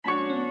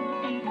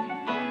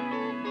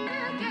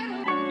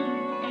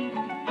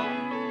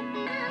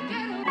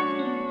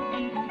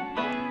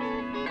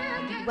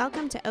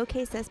Welcome to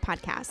OK Sis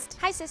Podcast.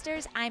 Hi,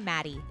 sisters. I'm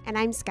Maddie. And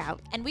I'm Scout.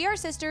 And we are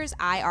sisters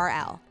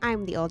IRL.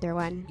 I'm the older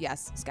one.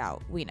 Yes,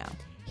 Scout, we know.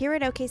 Here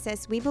at OK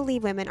Sis, we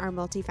believe women are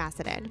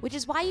multifaceted. Which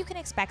is why you can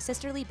expect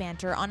sisterly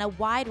banter on a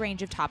wide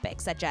range of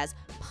topics such as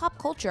pop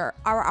culture,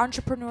 our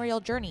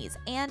entrepreneurial journeys,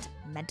 and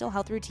mental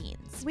health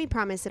routines. We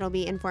promise it'll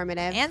be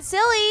informative. And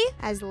silly.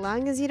 As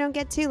long as you don't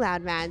get too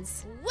loud,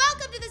 Mads.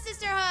 Welcome to the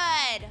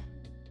sisterhood.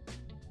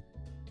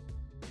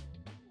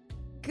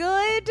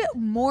 Good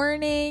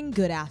morning,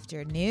 good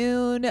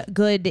afternoon,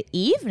 good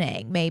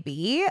evening,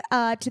 maybe,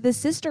 to the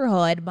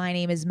sisterhood. My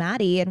name is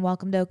Maddie, and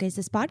welcome to OK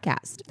Sis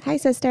Podcast. Hi,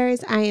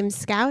 sisters. I am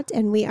Scout,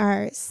 and we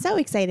are so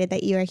excited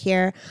that you are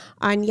here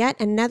on yet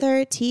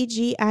another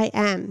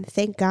TGIM.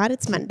 Thank God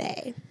it's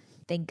Monday.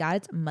 Thank God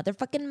it's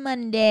motherfucking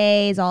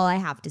Monday is all I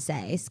have to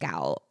say,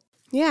 Scout.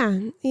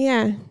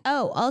 Yeah.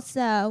 Oh,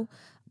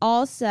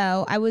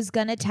 also, I was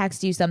going to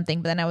text you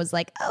something, but then I was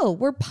like, oh,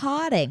 we're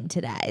podding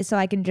today. So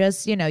I can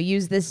just,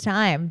 use this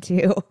time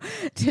to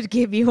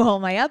give you all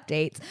my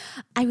updates.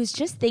 I was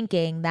just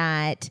thinking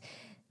that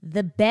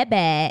the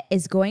bebe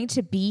is going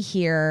to be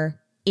here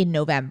in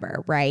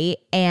November, right?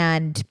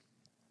 And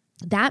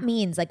that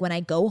means like when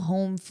I go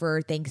home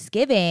for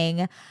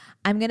Thanksgiving,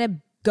 I'm going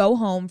to go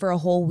home for a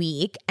whole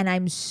week. And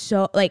I'm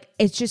so like,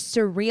 it's just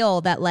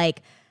surreal that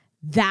like,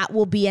 that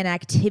will be an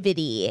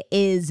activity,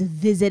 is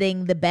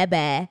visiting the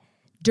bebe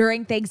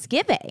during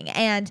Thanksgiving.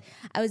 And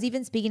I was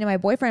even speaking to my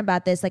boyfriend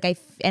about this. Like I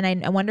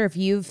wonder if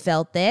you've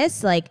felt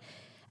this, like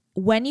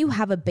when you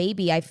have a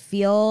baby, I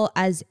feel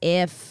as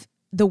if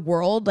the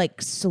world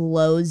like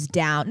slows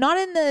down, not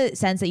in the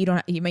sense that you're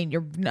not going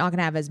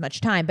to have as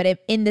much time, but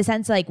in the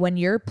sense, like when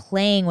you're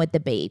playing with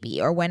the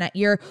baby or when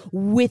you're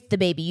with the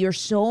baby, you're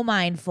so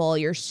mindful.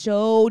 You're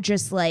so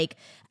just like,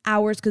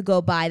 hours could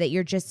go by that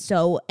you're just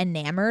so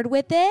enamored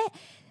with it.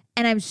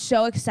 And I'm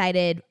so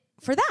excited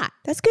for that.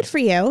 That's good for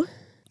you.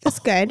 That's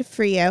good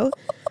for you.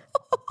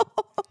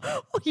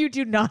 You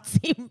do not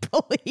seem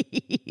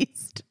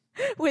pleased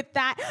with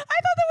that. I thought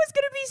that was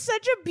going to be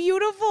such a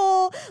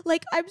beautiful,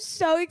 like, I'm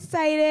so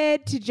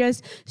excited to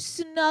just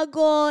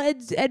snuggle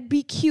and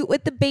be cute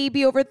with the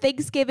baby over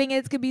Thanksgiving. And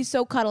it's going to be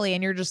so cuddly.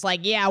 And you're just like,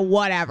 yeah,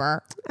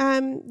 whatever.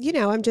 I'm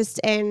just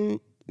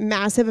in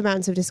massive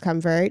amounts of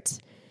discomfort.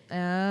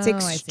 Oh, it's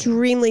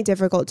extremely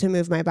difficult to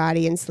move my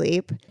body and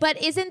sleep.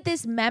 But isn't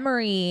this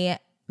memory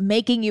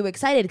making you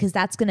excited? Because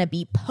that's going to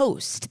be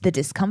post the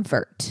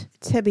discomfort.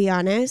 To be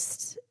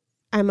honest,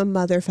 I'm a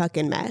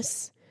motherfucking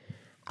mess.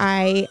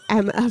 I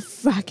am a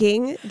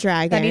fucking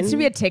dragon. That needs to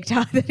be a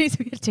TikTok. That needs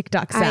to be a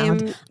TikTok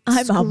sound.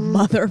 I'm a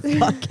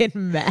motherfucking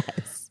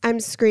mess. I'm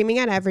screaming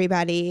at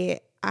everybody.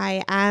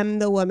 I am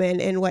the woman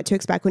in What to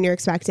Expect When You're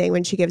Expecting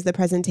when she gives the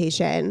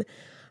presentation.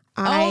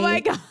 Oh my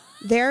God.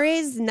 There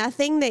is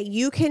nothing that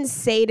you can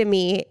say to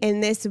me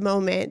in this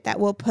moment that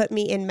will put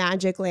me in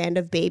magic land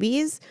of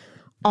babies.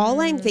 All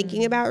I'm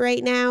thinking about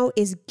right now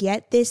is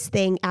get this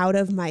thing out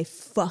of my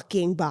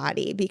fucking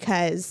body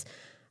because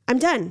I'm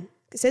done.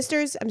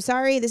 Sisters, I'm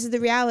sorry. This is the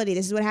reality.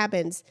 This is what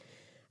happens.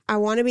 I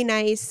want to be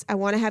nice. I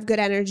want to have good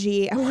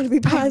energy. I want to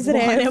be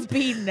positive. I want to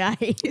be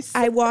nice.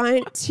 I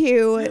want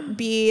to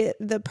be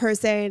the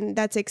person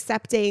that's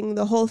accepting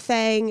the whole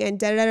thing and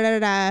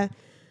da-da-da-da-da.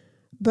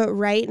 But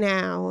right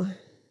now,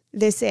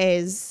 this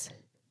is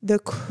the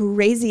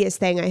craziest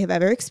thing I have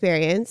ever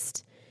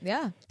experienced.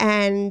 Yeah.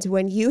 And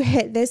when you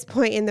hit this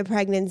point in the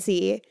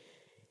pregnancy,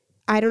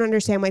 I don't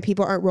understand why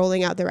people aren't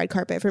rolling out the red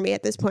carpet for me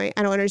at this point.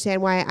 I don't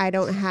understand why I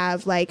don't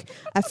have like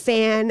a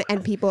fan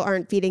and people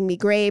aren't feeding me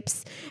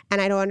grapes. And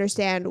I don't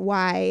understand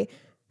why.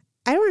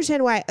 I don't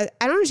understand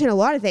a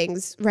lot of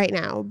things right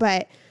now,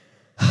 but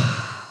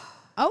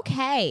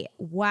okay.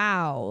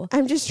 Wow.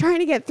 I'm just trying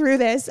to get through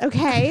this.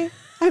 Okay.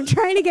 I'm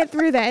trying to get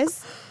through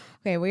this.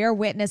 Okay, we are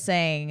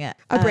witnessing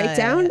a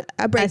breakdown.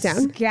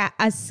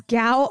 A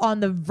Scout on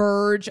the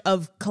verge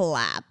of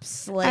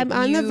collapse. Like I'm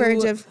on the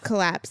verge of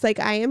collapse. Like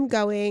I am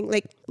going.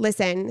 Like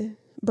listen,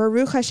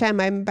 Baruch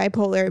Hashem, I'm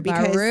bipolar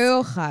because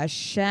Baruch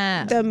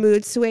Hashem. The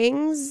mood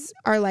swings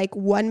are like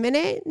 1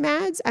 minute,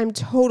 Mads. I'm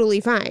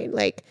totally fine.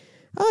 Like,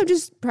 oh, I'm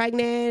just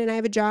pregnant and I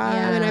have a job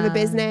and I have a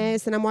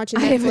business and I'm watching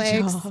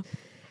Netflix.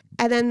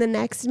 And then the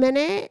next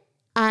minute,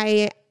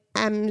 I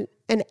am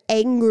an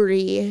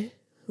angry,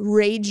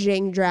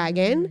 raging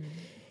dragon.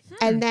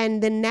 And then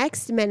the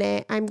next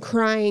minute I'm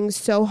crying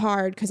so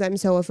hard because I'm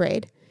so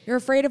afraid. You're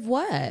afraid of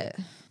what?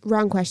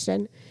 Wrong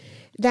question.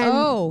 Then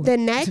the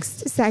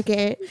next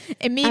second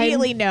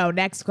immediately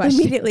next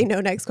question.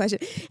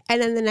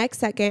 And then the next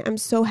second I'm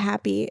so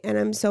happy and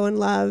I'm so in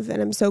love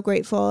and I'm so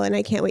grateful and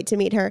I can't wait to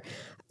meet her.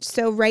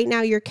 So right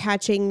now you're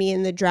catching me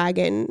in the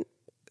dragon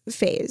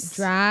phase.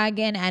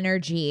 Dragon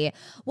energy.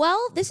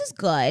 Well, this is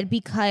good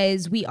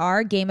because we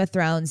are Game of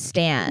Thrones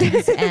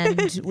stans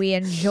and we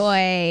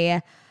enjoy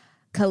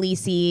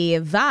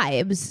Khaleesi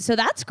vibes. So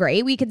that's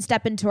great. We can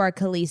step into our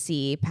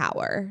Khaleesi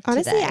power.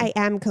 Honestly, today. I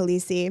am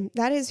Khaleesi.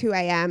 That is who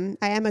I am.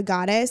 I am a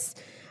goddess.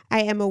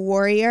 I am a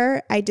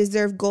warrior. I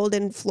deserve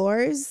golden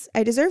floors.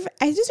 I deserve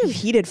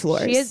heated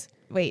floors.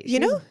 Wait, you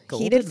know,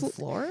 heated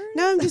floor?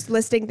 No, I'm just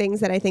listing things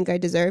that I think I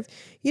deserve.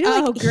 You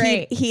know, like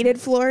great. Heated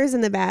floors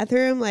in the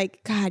bathroom.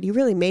 Like, God, you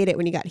really made it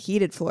when you got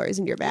heated floors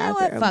in your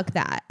bathroom. You know what? Fuck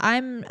that.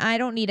 I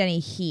don't need any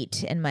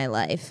heat in my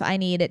life. I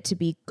need it to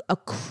be a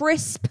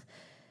crisp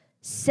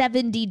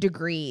 70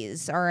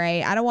 degrees. All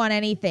right. I don't want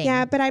anything.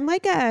 Yeah, but I'm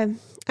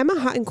a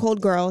hot and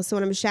cold girl. So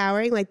when I'm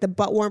showering, like the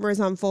butt warmer is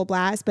on full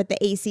blast, but the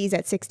AC's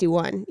at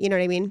 61. You know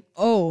what I mean?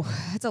 Oh,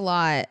 that's a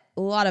lot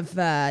of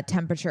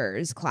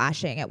temperatures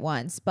clashing at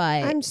once.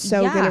 But I'm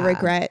so going to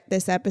regret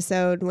this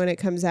episode when it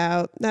comes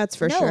out. That's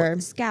for sure.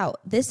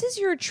 Scout, this is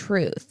your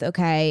truth,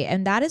 okay?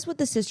 And that is what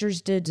the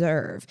sisters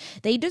deserve.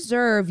 They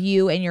deserve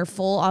you and your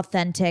full,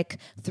 authentic,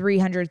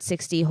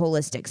 360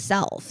 holistic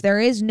self. There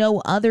is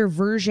no other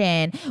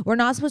version. We're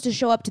not supposed to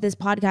show up to this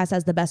podcast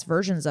as the best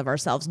versions of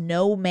ourselves.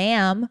 No,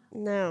 ma'am.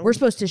 No. We're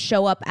supposed to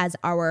show up as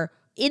our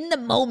in the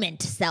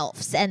moment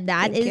selves. And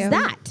that is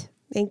that.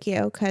 Thank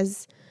you.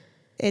 Because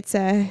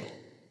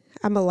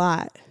I'm a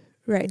lot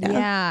right now.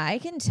 Yeah, I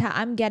can tell.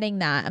 I'm getting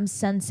that. I'm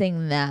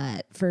sensing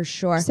that for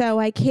sure. So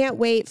I can't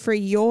wait for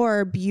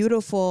your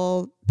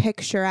beautiful,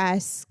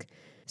 picturesque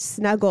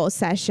snuggle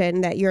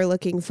session that you're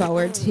looking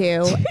forward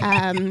to.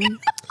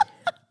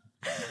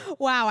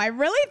 Wow, I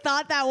really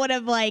thought that would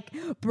have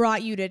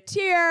brought you to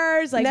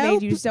tears,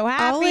 made you so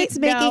happy. All it's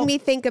making me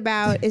think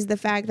about is the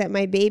fact that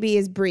my baby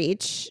is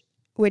breech,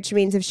 which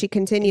means if she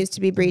continues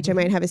to be breech, I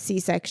might have a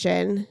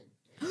C-section.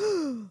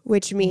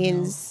 Which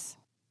means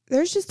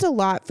there's just a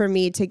lot for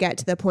me to get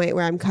to the point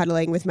where I'm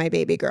cuddling with my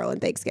baby girl on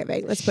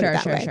Thanksgiving. Let's put it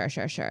that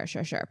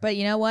way. Sure. But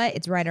you know what?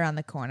 It's right around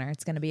the corner.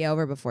 It's going to be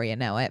over before you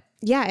know it.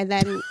 Yeah, and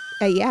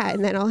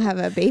then I'll have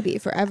a baby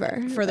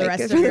forever. For the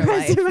rest of your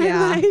life.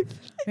 Life.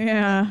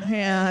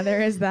 Yeah,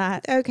 there is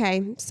that.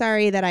 Okay,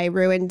 sorry that I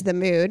ruined the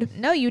mood.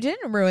 No, you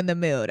didn't ruin the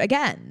mood.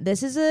 Again,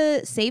 this is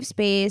a safe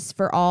space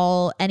for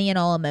any and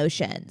all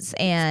emotions.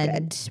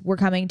 And we're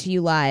coming to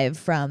you live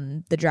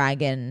from the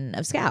Dragon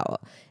of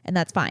Scout. And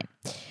that's fine.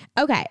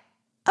 Okay.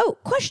 Oh,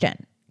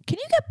 question. Can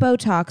you get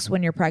Botox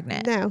when you're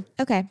pregnant? No.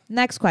 Okay.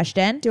 Next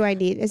question. Do I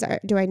need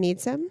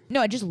some?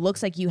 No, it just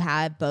looks like you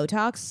have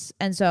Botox.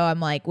 And so I'm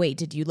like, wait,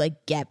 did you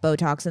get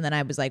Botox? And then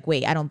I was like,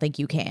 wait, I don't think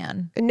you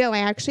can. No, I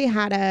actually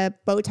had a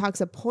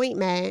Botox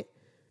appointment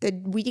the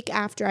week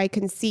after I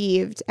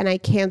conceived and I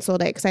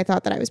canceled it because I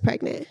thought that I was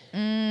pregnant.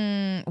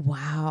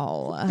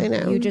 Wow. I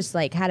know. You just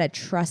you had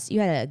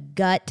a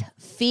gut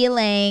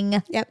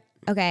feeling. Yep.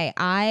 Okay.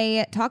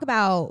 I talk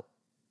about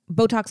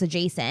Botox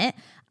adjacent.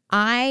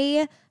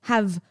 I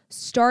have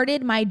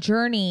started my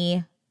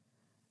journey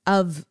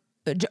of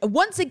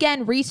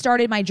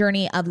restarted my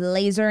journey of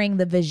lasering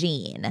the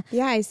vagine.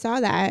 Yeah, I saw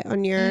that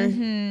on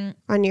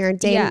your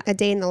day a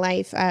day in the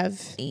life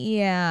of.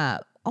 Yeah.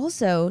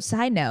 Also,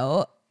 side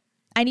note,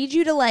 I need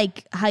you to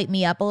hype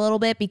me up a little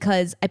bit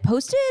because I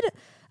posted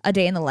a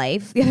day in the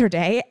life the other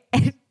day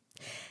and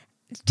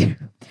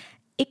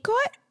it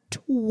got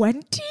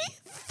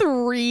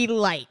 23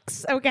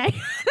 likes. Okay.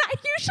 I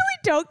usually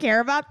don't care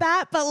about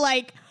that, but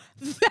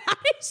that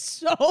is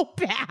so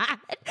bad.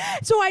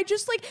 So I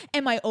just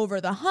am I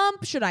over the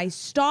hump? Should I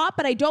stop?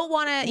 But I don't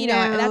want to,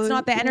 that's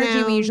not the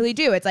energy we usually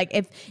do. It's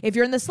if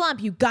you're in the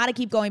slump, you got to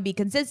keep going, be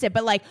consistent.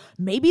 But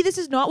maybe this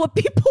is not what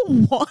people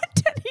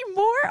want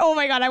anymore. Oh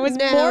my God, I was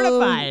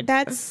mortified.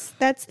 That's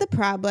the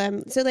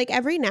problem. So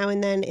every now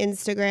and then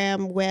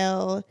Instagram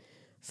will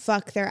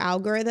fuck their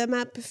algorithm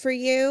up for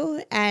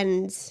you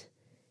and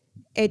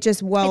it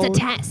just won't.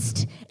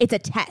 It's a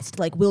test.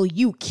 Will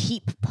you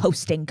keep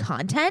posting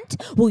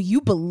content? Will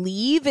you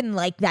believe in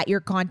that your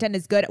content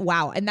is good?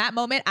 Wow. In that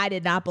moment, I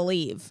did not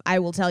believe. I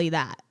will tell you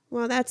that.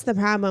 Well, that's the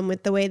problem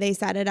with the way they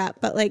set it up.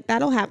 But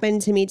that'll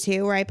happen to me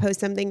too, where I post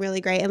something really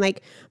great and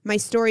my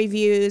story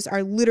views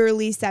are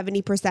literally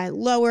 70%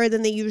 lower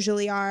than they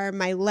usually are.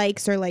 My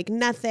likes are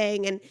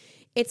nothing. And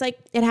it's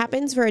it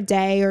happens for a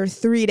day or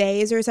 3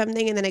 days or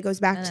something. And then it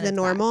goes back to the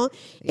normal.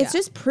 Yeah. It's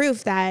just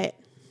proof that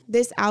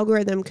this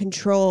algorithm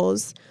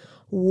controls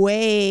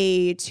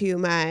way too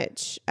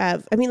much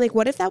of,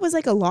 what if that was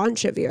a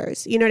launch of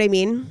yours? You know what I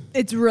mean?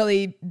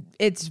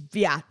 It's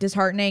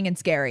disheartening and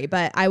scary,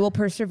 but I will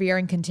persevere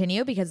and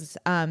continue because,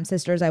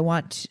 sisters, I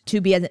want to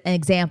be an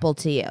example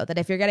to you that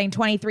if you're getting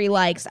 23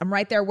 likes, I'm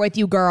right there with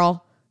you,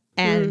 girl,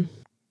 and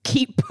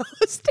keep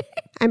posting.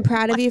 I'm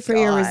proud of you for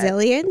your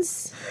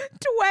resilience.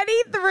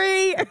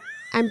 23.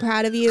 I'm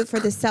proud of you for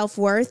the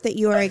self-worth that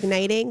you are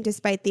igniting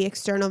despite the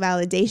external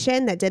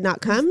validation that did not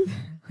come.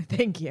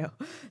 Thank you.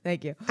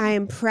 I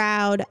am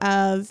proud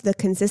of the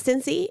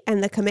consistency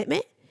and the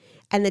commitment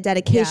and the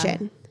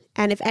dedication. Yeah.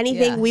 And if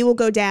anything, we will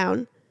go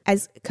down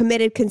as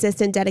committed,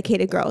 consistent,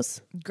 dedicated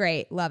girls.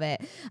 Great. Love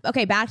it.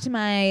 Okay. Back to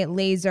my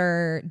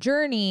laser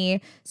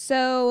journey.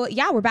 So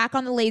we're back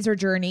on the laser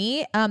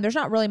journey. There's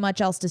not really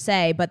much else to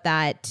say, but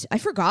that I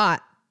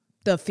forgot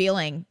the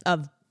feeling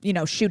of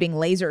shooting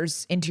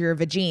lasers into your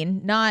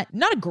vagine. Not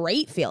a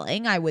great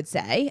feeling, I would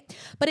say,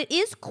 but it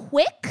is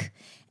quick.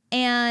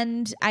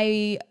 And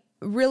I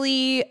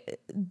really,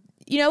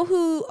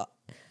 who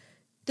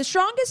the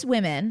strongest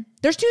women,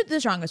 there's the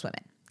strongest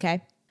women.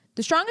 Okay.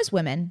 The strongest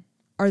women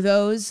are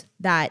those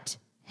that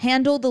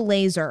handle the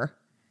laser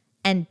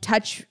and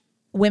touch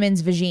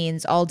women's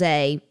vagines all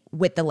day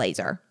with the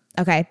laser.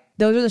 Okay.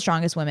 Those are the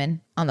strongest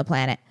women on the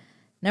planet.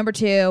 Number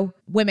 2,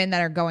 women that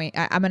are going,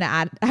 I'm going to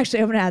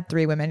add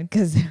 3 women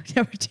because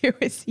number 2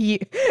 is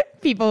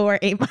people who are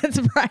 8 months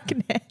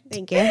pregnant.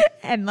 Thank you.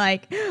 And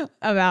like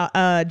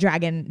about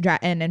dragon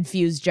and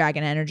infused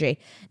dragon energy.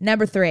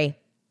 Number 3,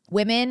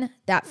 women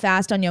that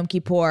fast on Yom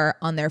Kippur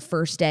on their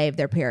first day of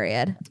their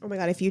period. Oh my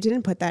God, if you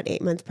didn't put that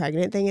 8-month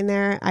pregnant thing in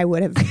there, I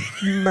would have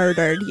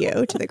murdered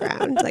you to the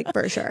ground, like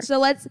for sure. So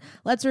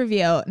let's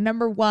review.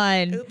 Number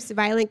 1. Oops,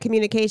 violent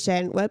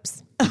communication.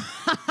 Whoops.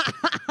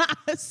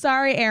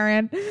 Sorry,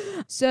 Aaron.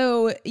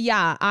 So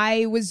yeah,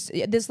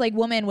 this like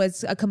woman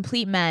was a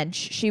complete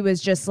mensch. She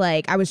was just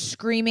like, I was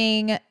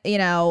screaming, you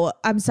know,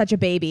 I'm such a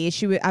baby.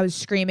 I was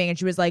screaming and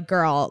she was like,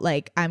 girl,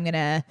 like I'm going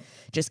to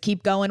just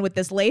keep going with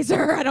this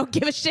laser. I don't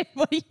give a shit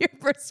what your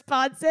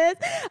response is.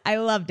 I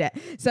loved it.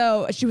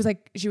 So she was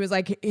like,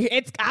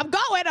 I'm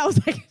going. I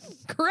was like,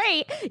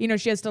 great. You know,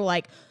 she has to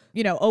like,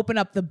 you know, open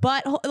up the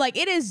butt. Like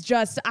it is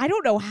just, I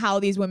don't know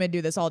how these women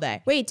do this all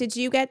day. Wait, did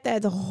you get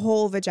the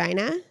whole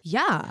vagina?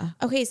 Yeah.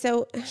 Okay,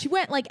 so she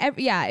went like,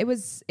 it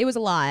was a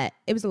lot.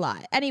 It was a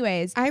lot.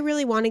 Anyways. I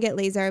really want to get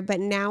laser, but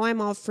now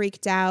I'm all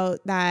freaked out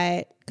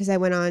that because I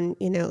went on,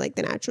 you know, like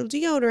the natural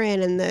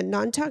deodorant and the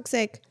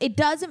non-toxic. It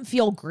doesn't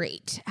feel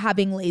great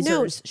having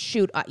lasers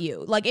shoot at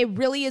you. Like it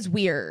really is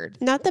weird.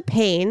 Not the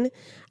pain.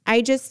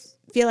 I just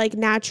feel like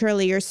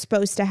naturally you're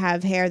supposed to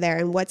have hair there,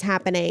 and what's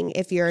happening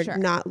if you're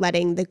not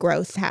letting the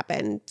growth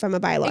happen from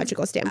a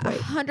biological standpoint.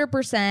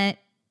 100%.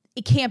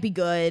 It can't be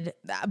good,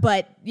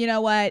 but you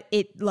know what?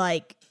 It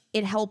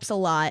helps a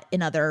lot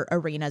in other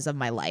arenas of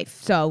my life.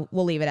 So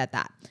we'll leave it at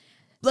that.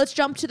 Let's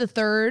jump to the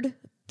 3rd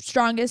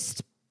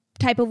strongest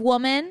type of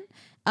woman,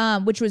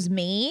 which was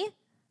me.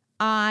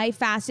 I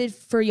fasted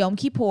for Yom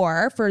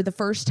Kippur for the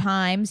first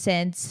time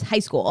since high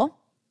school.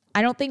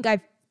 I don't think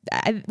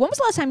when was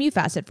the last time you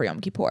fasted for Yom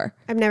Kippur?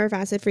 I've never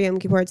fasted for Yom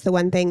Kippur. It's the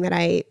one thing that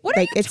What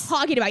are you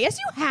talking about? Yes,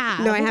 you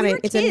have. No, I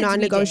haven't. It's a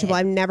non-negotiable.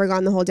 I've never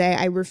gone the whole day.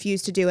 I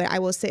refuse to do it. I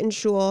will sit in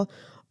shul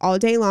all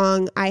day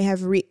long.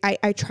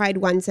 I tried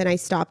once and I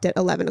stopped at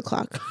 11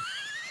 o'clock.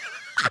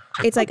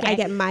 It's like I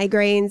get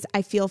migraines.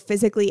 I feel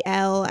physically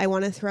ill. I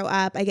want to throw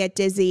up. I get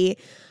dizzy.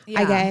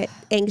 Yeah. I get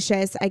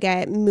anxious. I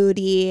get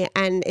moody,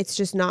 and it's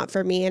just not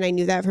for me. And I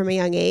knew that from a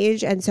young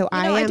age. And so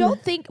I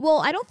don't think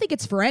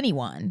it's for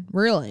anyone,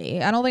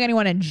 really. I don't think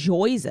anyone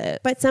enjoys it.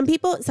 But some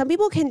people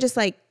can just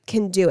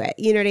can do it.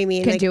 You know what I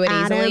mean? Can do it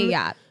easily.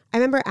 Yeah. I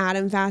remember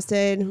Adam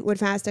would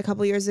fast a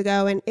couple years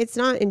ago, and it's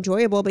not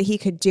enjoyable, but he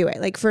could do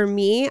it. Like for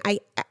me, I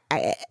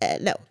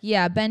no.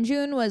 Yeah,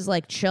 Benjun was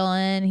like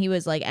chilling. He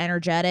was like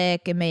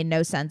energetic. It made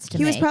no sense to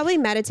me. He was probably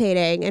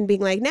meditating and being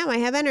like, now I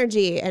have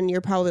energy. And you're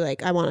probably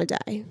like, I want to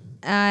die.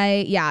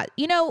 Yeah.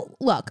 You know,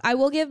 look, I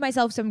will give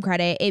myself some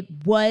credit. It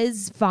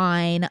was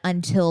fine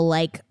until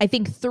like, I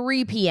think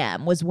 3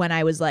 p.m. was when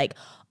I was like,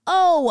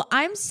 oh,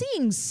 I'm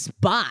seeing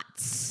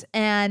spots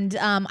and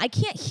I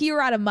can't hear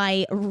out of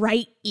my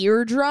right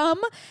eardrum.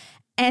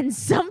 And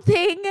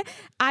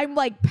I'm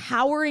like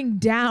powering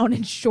down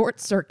and short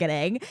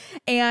circuiting.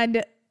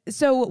 And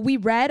so we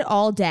read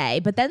all day,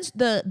 but then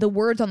the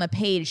words on the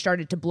page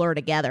started to blur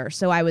together.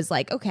 So I was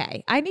like,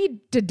 okay, I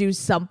need to do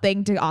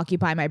something to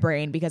occupy my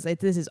brain because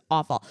this is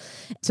awful.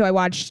 So I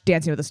watched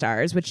Dancing with the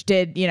Stars, which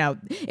did, you know,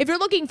 if you're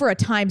looking for a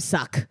time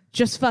suck,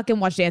 just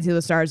fucking watch Dancing with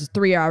the Stars. It's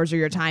 3 hours of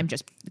your time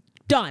just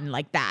done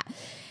like that.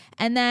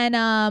 And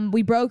then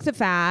we broke the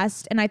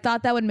fast, and I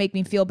thought that would make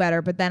me feel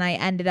better, but then I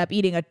ended up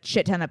eating a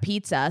shit ton of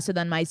pizza, so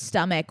then my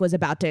stomach was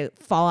about to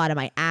fall out of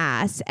my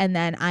ass, and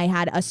then I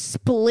had a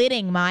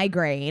splitting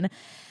migraine.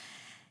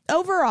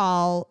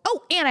 Overall,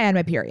 and I had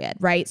my period,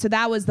 right? So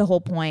that was the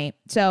whole point.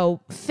 So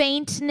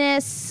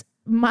faintness,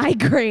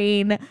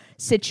 migraine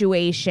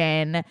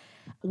situation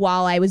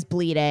while I was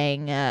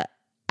bleeding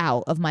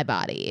out of my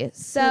body.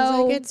 So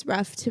sounds like it's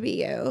rough to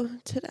be you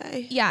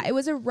today. Yeah, it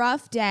was a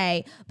rough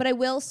day, but I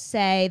will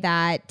say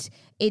that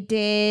it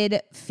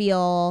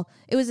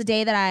was a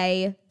day that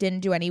I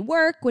didn't do any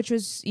work, which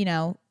was, you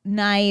know,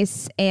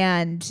 nice.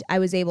 And I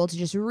was able to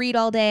just read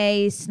all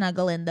day,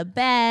 snuggle in the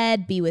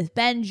bed, be with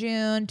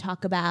Benjun,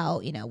 talk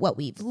about, you know, what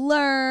we've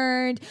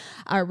learned,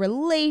 our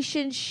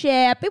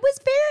relationship.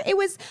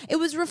 It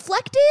was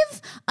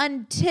reflective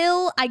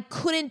until I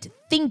couldn't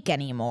think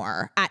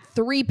anymore at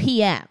 3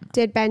 p.m.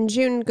 Did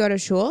Benjun go to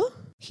shul?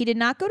 He did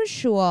not go to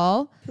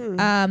shul.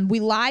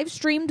 We live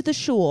streamed the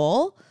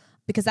shul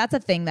because that's a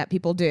thing that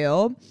people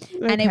do.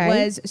 Okay. And it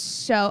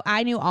was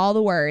I knew all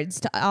the words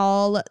to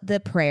all the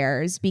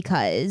prayers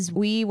because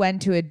we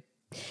went to it's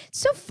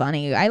so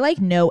funny. I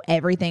know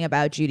everything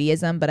about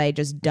Judaism, but I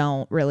just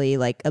don't really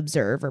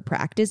observe or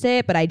practice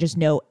it. But I just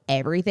know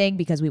everything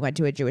because we went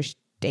to a Jewish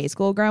day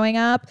school growing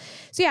up.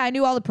 So yeah, I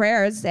knew all the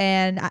prayers,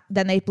 and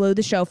then they blew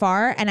the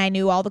shofar and I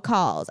knew all the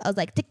calls. I was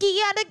like,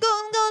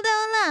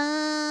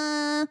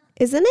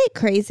 isn't it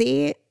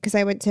crazy? Because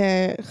I went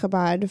to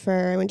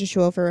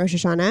shul for Rosh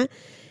Hashanah.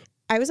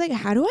 I was like,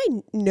 how do I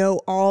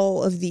know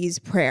all of these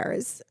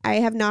prayers? I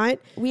have not.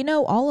 We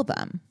know all of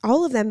them.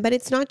 All of them, but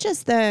it's not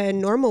just the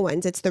normal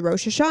ones. It's the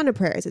Rosh Hashanah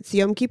prayers. It's the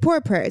Yom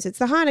Kippur prayers. It's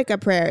the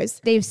Hanukkah prayers.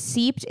 They've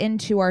seeped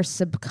into our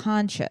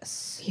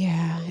subconscious.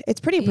 Yeah,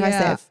 it's pretty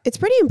impressive. Yeah. It's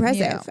pretty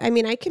impressive. Yeah. I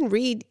mean, I can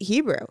read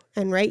Hebrew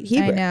and write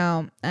Hebrew.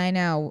 I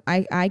know.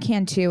 I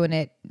can too, and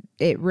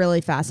it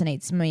really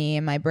fascinates me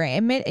in my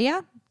brain.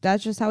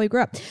 That's just how we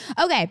grew up.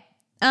 Okay.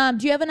 Do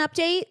you have an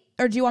update,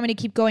 or do you want me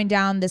to keep going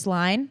down this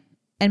line?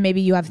 And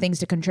maybe you have things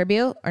to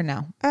contribute, or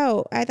no?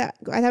 Oh, I thought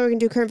we were gonna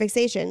do current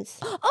fixations.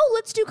 Oh,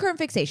 let's do current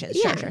fixations.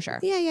 Yeah. Sure.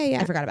 Yeah.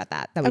 I forgot about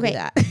that. We do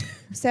that.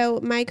 So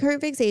my current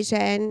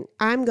fixation,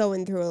 I'm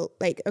going through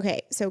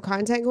so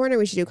content corner.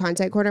 We should do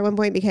content corner at one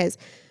point because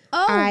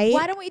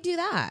why don't we do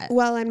that?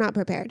 Well, I'm not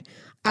prepared.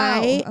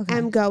 I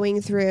am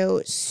going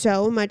through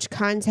so much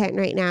content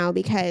right now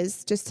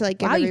because just to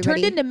give everybody. You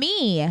turned into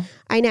me.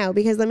 I know,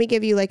 because let me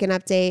give you an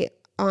update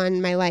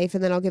on my life,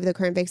 and then I'll give the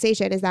current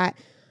fixation. Is that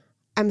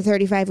I'm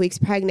 35 weeks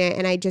pregnant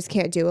and I just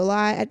can't do a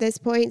lot at this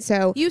point.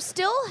 So you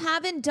still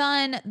haven't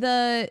done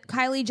the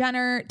Kylie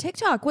Jenner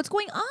TikTok. What's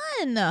going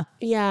on?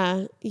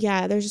 Yeah.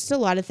 There's just a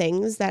lot of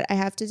things that I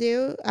have to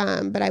do.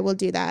 But I will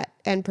do that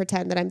and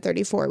pretend that I'm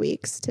 34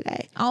 weeks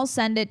today. I'll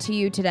send it to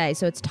you today.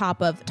 So it's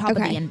top of the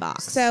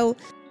inbox. So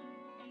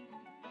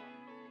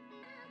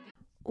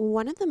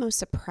one of the most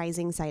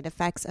surprising side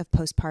effects of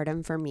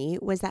postpartum for me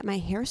was that my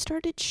hair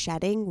started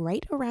shedding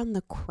right around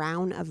the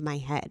crown of my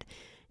head.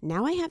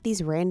 Now I have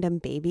these random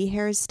baby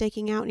hairs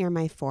sticking out near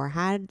my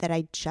forehead that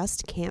I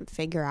just can't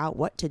figure out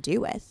what to do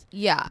with.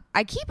 Yeah,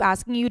 I keep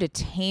asking you to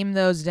tame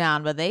those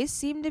down, but they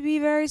seem to be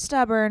very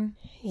stubborn.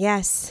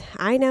 Yes,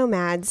 I know,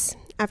 Mads.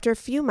 After a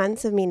few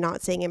months of me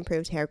not seeing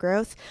improved hair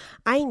growth,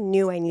 I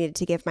knew I needed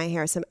to give my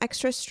hair some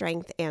extra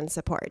strength and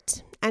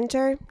support.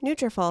 Enter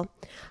Nutrafol.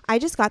 I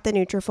just got the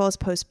Nutrafol's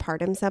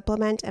postpartum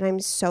supplement, and I'm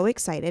so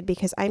excited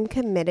because I'm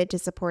committed to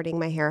supporting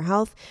my hair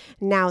health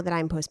now that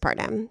I'm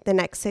postpartum. The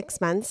next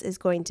 6 months is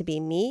going to be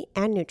me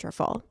and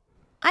Nutrafol.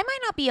 I might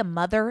not be a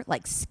mother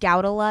like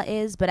Scoutala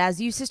is, but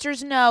as you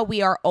sisters know,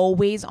 we are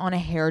always on a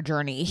hair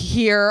journey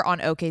here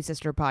on OK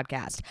Sister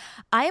Podcast.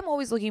 I am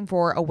always looking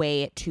for a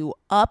way to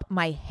up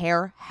my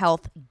hair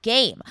health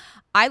game.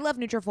 I love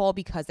Nutrafol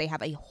because they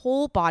have a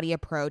whole body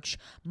approach,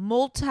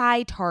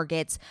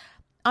 multi-targets,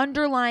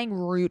 underlying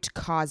root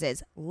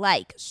causes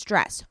like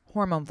stress,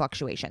 hormone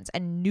fluctuations,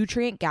 and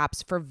nutrient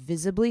gaps for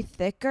visibly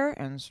thicker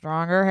and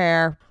stronger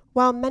hair.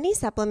 While many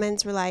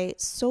supplements rely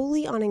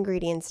solely on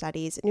ingredient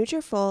studies,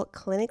 Nutrafol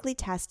clinically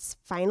tests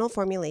final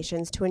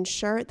formulations to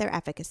ensure their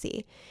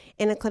efficacy.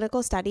 In a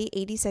clinical study,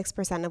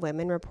 86% of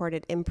women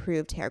reported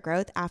improved hair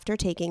growth after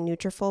taking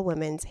Nutrafol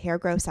Women's Hair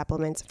Growth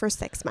Supplements for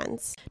 6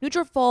 months.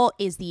 Nutrafol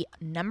is the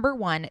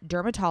 #1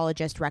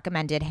 dermatologist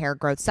recommended hair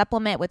growth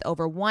supplement, with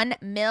over 1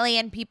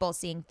 million people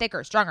seeing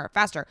thicker, stronger,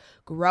 faster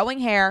growing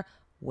hair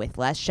with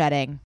less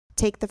shedding.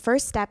 Take the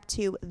first step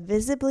to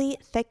visibly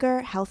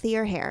thicker,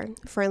 healthier hair.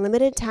 For a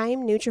limited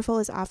time, Nutrafol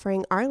is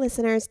offering our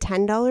listeners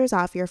 $10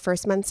 off your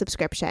first month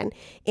subscription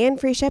and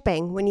free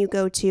shipping when you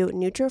go to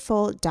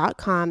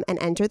Nutrafol.com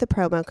and enter the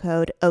promo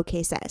code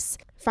OKSIS.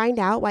 Find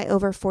out why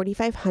over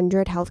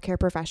 4,500 healthcare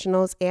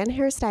professionals and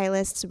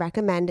hairstylists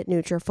recommend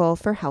Nutrafol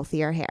for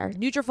healthier hair.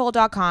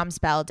 Nutrafol.com,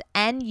 spelled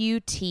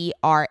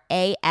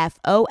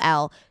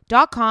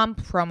Nutrafol.com,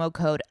 promo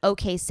code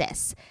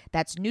OKSIS.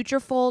 That's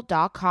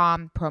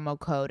Nutrafol.com, promo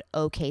code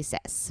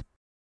OKSIS.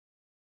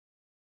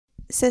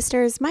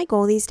 Sisters, my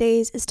goal these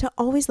days is to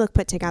always look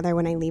put together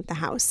when I leave the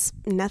house.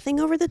 Nothing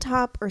over the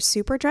top or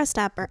super dressed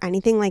up or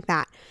anything like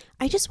that.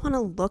 I just want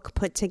to look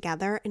put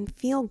together and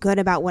feel good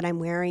about what I'm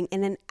wearing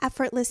in an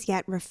effortless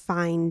yet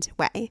refined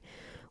way.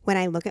 When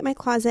I look at my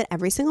closet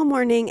every single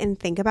morning and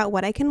think about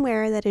what I can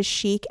wear that is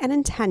chic and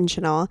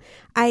intentional,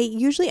 I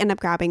usually end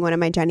up grabbing one of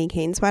my Jenni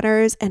Kayne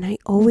sweaters, and I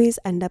always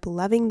end up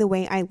loving the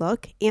way I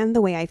look and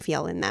the way I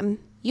feel in them.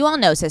 You all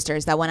know,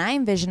 sisters, that when I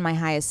envision my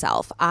highest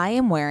self, I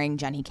am wearing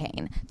Jenni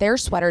Kayne. Their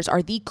sweaters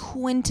are the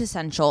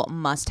quintessential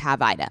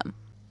must-have item.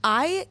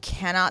 I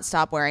cannot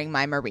stop wearing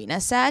my Marina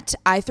set.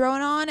 I throw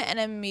it on and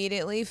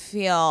immediately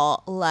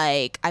feel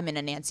like I'm in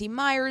a Nancy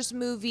Meyers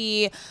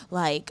movie,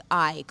 like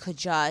I could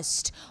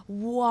just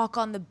walk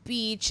on the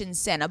beach in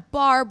Santa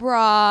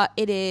Barbara.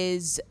 It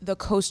is the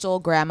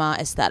coastal grandma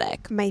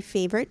aesthetic. My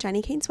favorite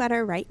Jenni Kayne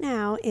sweater right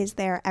now is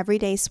their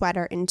everyday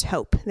sweater in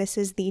taupe. This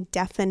is the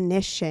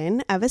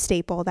definition of a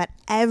staple that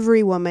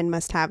every woman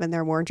must have in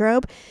their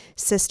wardrobe.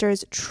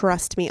 Sisters,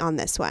 trust me on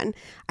this one.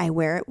 I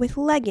wear it with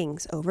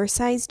leggings,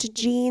 oversized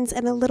jeans,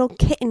 and a little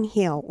kitten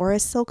heel or a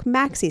silk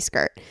maxi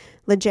skirt.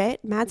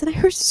 Legit, Mads and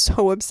I are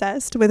so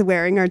obsessed with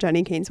wearing our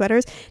Jenni Kayne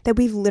sweaters that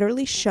we've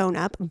literally shown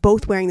up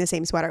both wearing the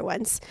same sweater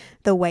once.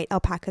 The white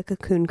alpaca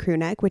cocoon crew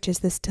neck, which is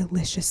this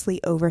deliciously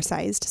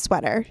oversized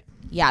sweater.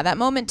 Yeah, that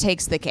moment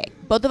takes the cake.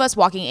 Both of us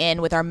walking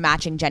in with our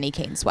matching Jenni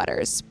Kayne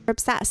sweaters. We're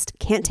obsessed.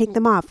 Can't take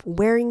them off.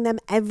 Wearing them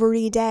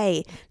every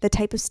day. The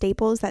type of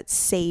staples that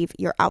save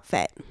your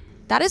outfit.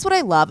 That is what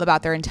I love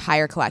about their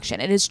entire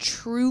collection. It is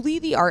truly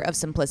the art of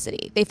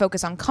simplicity. They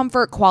focus on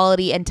comfort,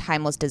 quality, and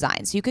timeless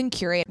design, so you can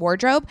curate a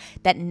wardrobe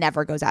that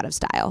never goes out of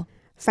style.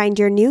 Find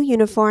your new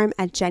uniform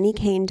at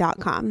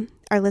jennykane.com.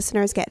 Our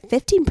listeners get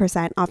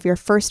 15% off your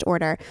first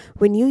order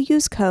when you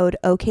use code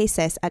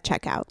OKSIS at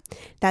checkout.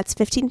 That's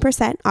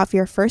 15% off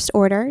your first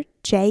order,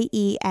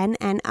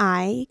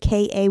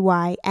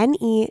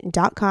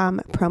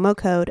 JENNIKAYNE.com, promo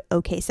code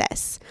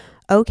OKSIS.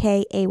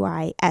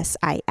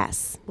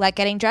 OKAYSIS. Let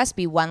getting dressed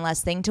be one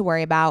less thing to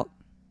worry about.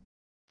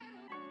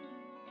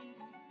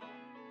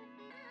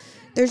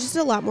 There's just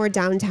a lot more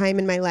downtime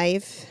in my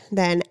life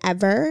than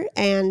ever.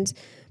 And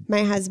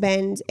my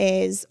husband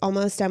is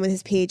almost done with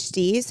his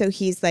PhD. So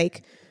he's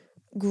like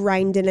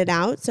grinding it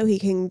out so he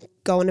can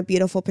go on a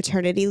beautiful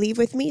paternity leave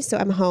with me. So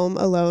I'm home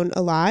alone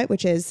a lot,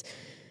 which is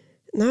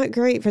not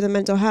great for the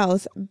mental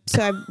health.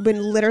 So I've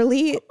been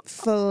literally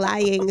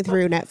flying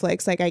through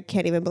Netflix like I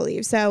can't even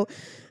believe. So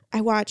I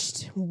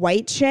watched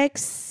White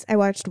Chicks. I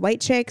watched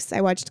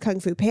Kung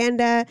Fu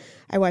Panda.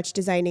 I watched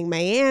Designing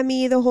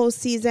Miami the whole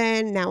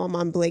season. Now I'm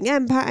on Bling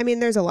Empire. I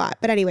mean, there's a lot.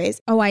 But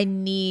anyways. Oh,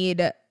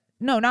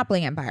 no, not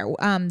Bling Empire.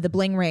 The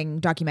Bling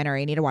Ring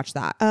documentary. I need to watch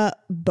that.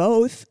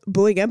 Both.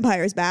 Bling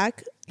Empire's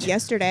back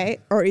yesterday.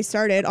 Already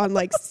started on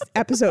like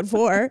episode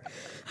 4.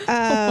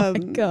 Oh my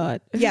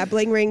God. Yeah,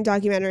 Bling Ring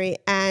documentary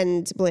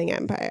and Bling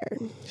Empire.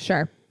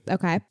 Sure.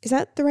 Okay. Is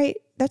that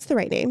that's the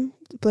right name?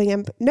 Bling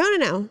Empire.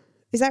 No.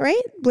 Is that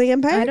right? Bling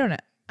Empire?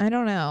 I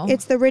don't know.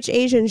 It's the rich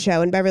Asian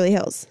show in Beverly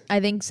Hills. I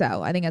think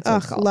so. I think that's what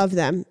it's called. Love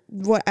them.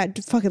 I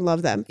fucking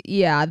love them.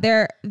 Yeah,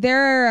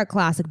 they're a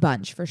classic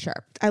bunch for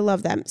sure. I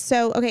love them.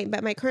 So, okay,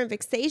 but my current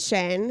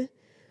fixation,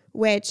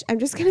 which I'm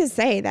just going to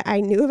say that I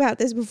knew about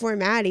this before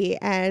Maddie,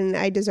 and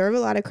I deserve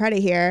a lot of credit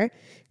here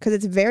because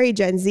it's very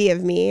Gen Z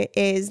of me,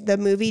 is the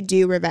movie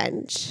Do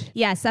Revenge.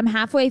 Yes, I'm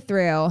halfway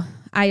through.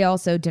 I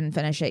also didn't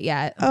finish it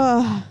yet.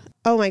 Oh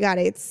my God.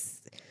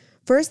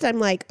 First, I'm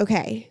like,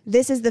 okay,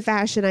 this is the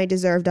fashion I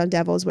deserved on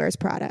Devil Wears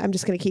Prada. I'm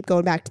just going to keep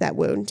going back to that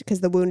wound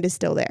because the wound is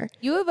still there.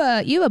 You have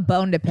a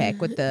bone to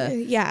pick with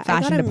the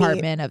fashion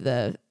department of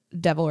the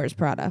Devil Wears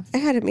Prada.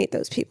 I got to meet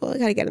those people. I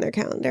got to get in their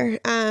calendar.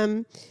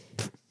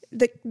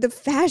 The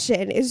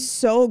fashion is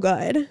so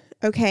good.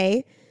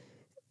 Okay.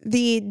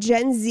 The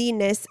Gen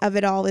Z-ness of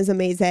it all is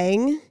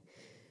amazing.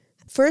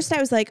 First, I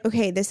was like,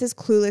 okay, this is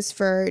Clueless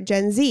for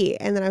Gen Z.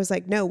 And then I was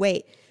like, no,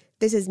 wait.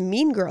 This is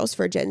Mean Girls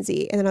for Gen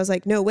Z. And then I was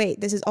like, no, wait,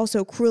 this is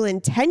also Cruel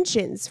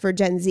Intentions for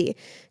Gen Z.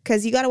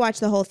 Because you got to watch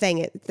the whole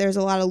thing. There's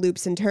a lot of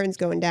loops and turns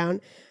going down.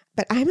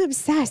 But I'm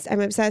obsessed.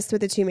 I'm obsessed with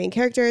the two main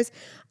characters.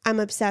 I'm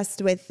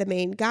obsessed with the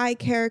main guy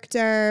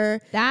character.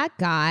 That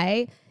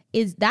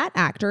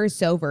actor is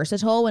so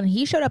versatile. When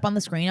he showed up on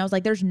the screen, I was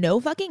like, there's no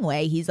fucking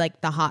way he's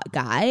like the hot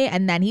guy.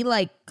 And then he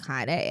like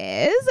kind of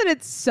is. And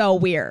it's so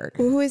weird.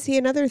 Who is he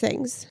in other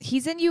things?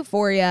 He's in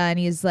Euphoria and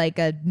he's like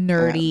a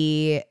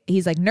nerdy,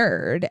 he's like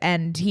nerd.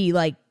 And he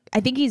like,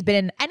 I think he's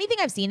been in anything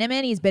I've seen him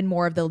in, he's been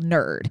more of the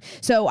nerd.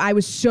 So I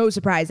was so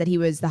surprised that he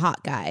was the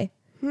hot guy.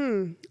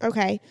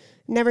 Okay.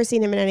 Never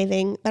seen him in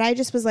anything. But I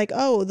just was like,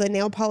 oh, the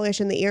nail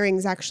polish and the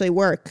earrings actually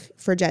work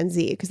for Gen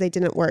Z because they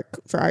didn't work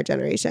for our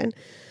generation.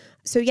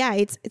 So yeah,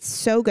 it's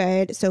so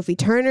good. Sophie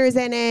Turner's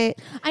in it.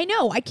 I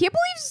know. I can't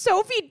believe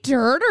Sophie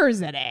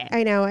Turner's in it.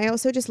 I know. I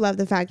also just love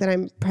the fact that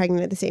I'm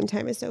pregnant at the same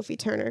time as Sophie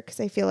Turner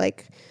because I feel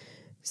like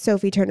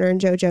Sophie Turner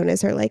and Joe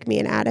Jonas are like me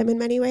and Adam in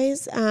many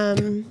ways.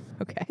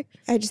 Okay.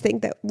 I just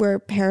think that we're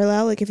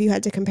parallel. Like if you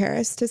had to compare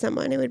us to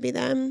someone, it would be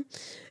them.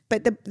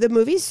 But the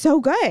movie's so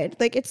good.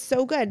 Like it's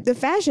so good. The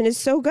fashion is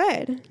so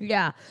good.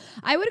 Yeah,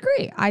 I would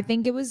agree. I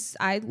think it was,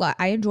 I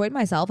enjoyed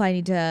myself. I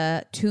need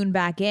to tune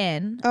back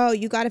in. Oh,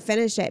 you got to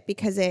finish it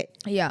because it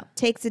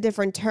takes a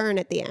different turn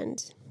at the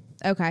end.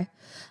 Okay.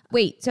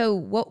 Wait, so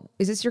what,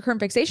 is this your current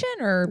fixation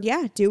or?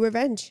 Yeah, Do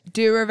Revenge.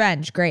 Do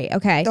Revenge. Great.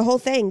 Okay. The whole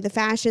thing, the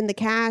fashion, the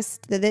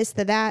cast, the this,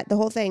 the that, the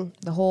whole thing.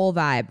 The whole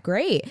vibe.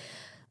 Great.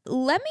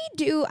 I'm going to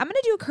do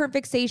a current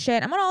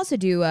fixation. I'm going to also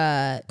do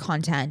a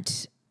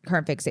content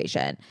current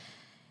fixation.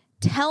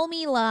 Tell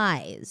Me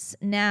Lies.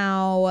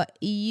 Now,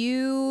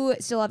 you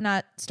still have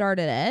not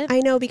started it.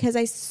 I know because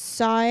I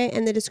saw it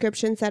and the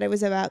description said it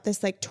was about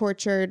this like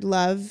tortured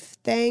love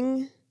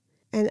thing.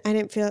 And I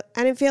didn't feel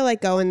like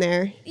going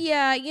there.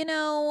 Yeah,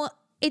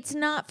 it's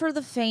not for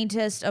the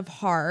faintest of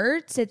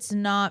hearts. It's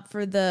not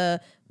for the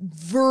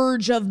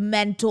verge of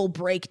mental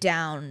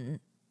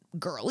breakdown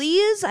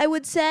girlies, I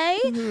would say.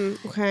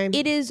 Mm-hmm. Okay.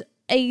 It is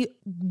a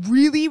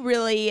really,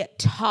 really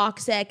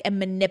toxic and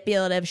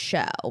manipulative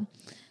show.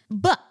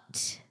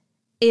 But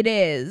it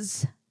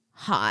is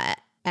hot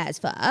as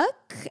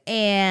fuck.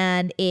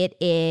 And it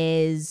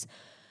is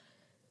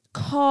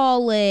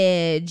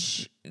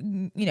college,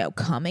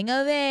 coming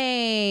of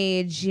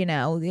age,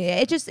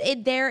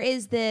 there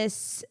is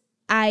this,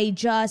 I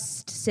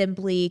just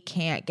simply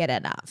can't get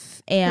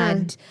enough.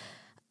 And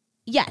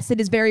yes,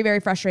 it is very, very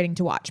frustrating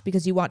to watch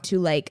because you want to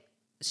like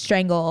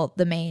strangle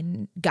the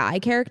main guy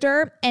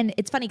character. And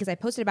it's funny because I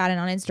posted about it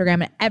on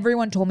Instagram and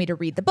everyone told me to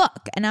read the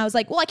book. And I was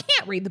like, well, I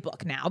can't read the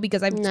book now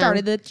because I've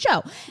started the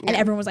show. And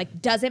everyone was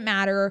like, doesn't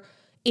matter.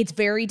 it's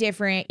very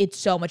different. It's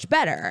so much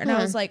better. And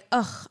I was like,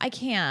 ugh, I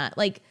can't.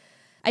 Like,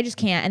 I just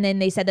can't. And then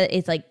they said that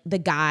it's like the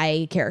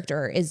guy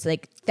character is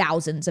like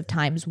thousands of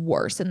times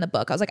worse in the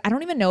book. I was like, I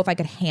don't even know if I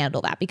could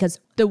handle that because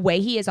the way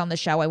he is on the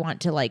show, I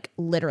want to like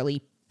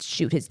literally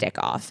shoot his dick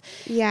off.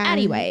 Yeah.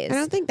 Anyways. I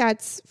don't think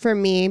that's for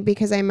me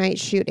because I might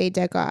shoot a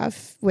dick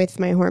off with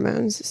my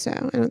hormones. So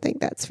I don't think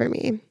that's for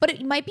me. But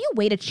it might be a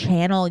way to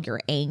channel your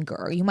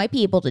anger. You might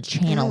be able to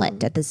channel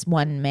it at this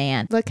one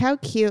man. Look how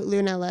cute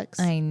Luna looks.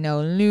 I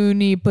know.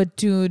 Looney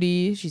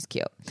Patootie. She's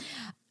cute.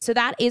 So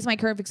that is my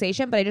current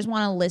fixation, but I just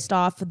want to list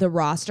off the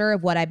roster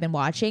of what I've been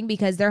watching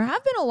because there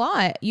have been a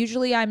lot.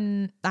 Usually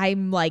I'm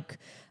like,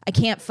 I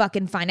can't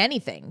fucking find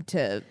anything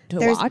to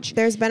watch.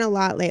 There's been a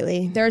lot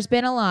lately. There's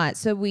been a lot.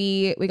 So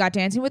we got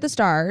Dancing with the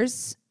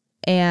Stars,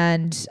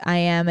 and I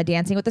am a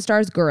Dancing with the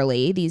Stars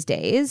girly these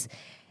days.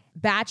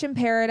 Batch in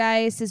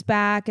Paradise is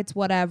back. It's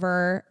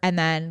whatever. And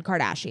then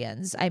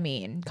Kardashians. I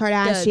mean,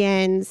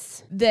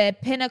 Kardashians. The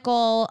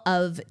pinnacle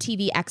of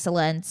TV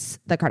excellence,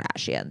 the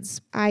Kardashians.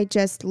 I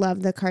just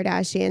love the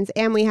Kardashians.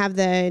 And we have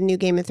the new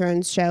Game of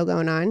Thrones show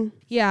going on.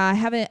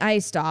 Yeah, I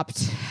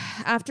stopped.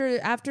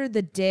 After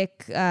the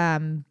dick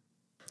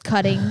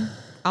cutting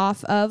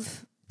off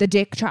of the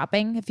dick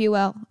chopping, if you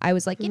will, I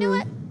was like, you know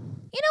what?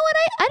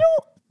 I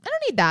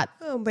don't need that.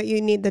 Oh, but you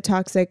need the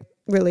toxic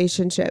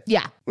relationship.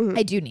 Yeah,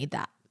 I do need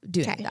that.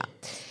 Need that.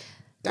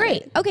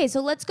 Great. Okay,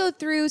 so let's go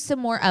through some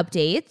more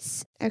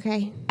updates.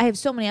 Okay. I have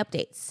so many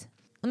updates.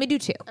 Let me do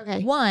 2.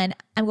 Okay. 1,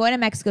 I'm going to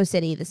Mexico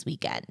City this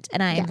weekend,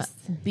 and I'm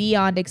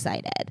beyond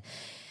excited.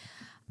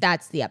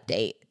 That's the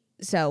update.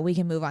 So we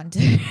can move on to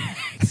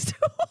next.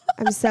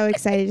 I'm so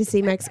excited to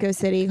see Mexico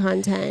City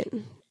content.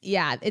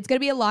 Yeah, it's going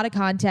to be a lot of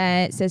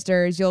content,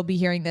 sisters. You'll be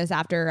hearing this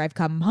after I've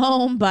come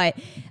home, but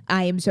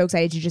I am so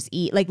excited to just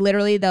eat. Like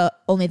literally the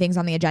only things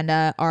on the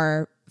agenda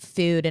are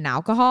food and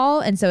alcohol.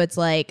 And so it's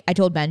like, I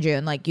told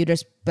Benjun, like, you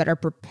just better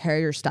prepare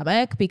your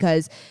stomach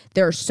because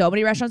there are so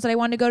many restaurants that I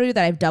want to go to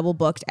that I've double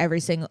booked every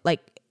single,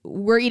 like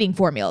we're eating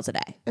 4 meals a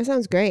day. That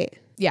sounds great.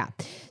 Yeah.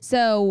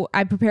 So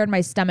I prepared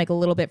my stomach a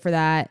little bit for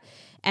that.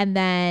 And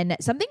then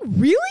something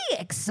really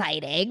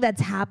exciting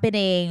that's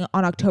happening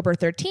on October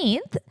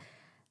 13th.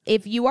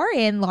 If you are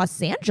in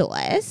Los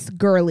Angeles,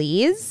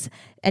 girlies,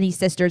 any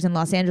sisters in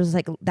Los Angeles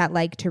that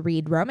like to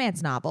read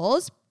romance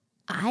novels,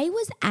 I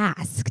was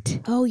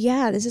asked. Oh,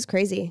 yeah. This is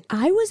crazy.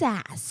 I was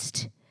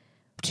asked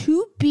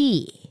to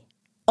be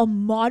a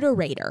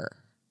moderator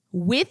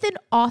with an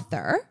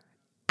author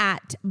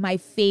at my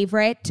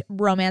favorite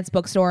romance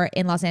bookstore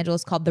in Los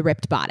Angeles called The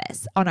Ripped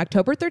Bodice. On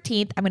October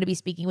 13th, I'm going to be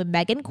speaking with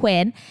Megan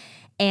Quinn,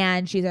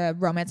 and she's a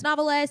romance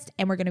novelist,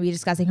 and we're going to be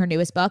discussing her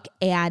newest book.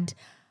 And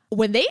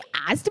when they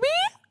asked me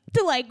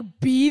to like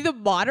be the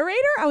moderator,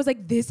 I was like,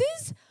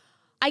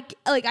 I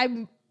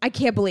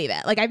can't believe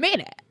it. Like I made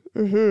it.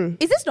 Mm-hmm.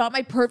 Is this not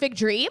my perfect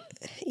dream?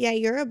 Yeah,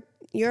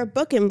 you're a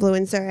book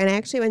influencer, and I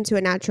actually went to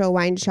a natural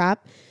wine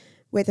shop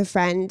with a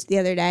friend the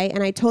other day,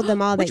 and I told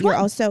them all that you're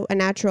also a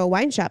natural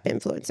wine shop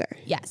influencer.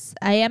 Yes,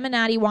 I am a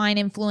natty wine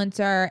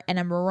influencer, and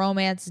I'm a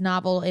romance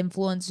novel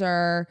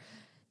influencer.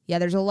 Yeah,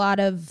 there's a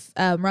lot of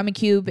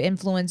Rummikub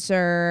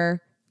influencer.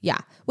 Yeah.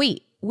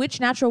 Wait,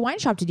 which natural wine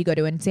shop did you go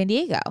to in San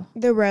Diego?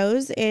 The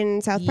Rose in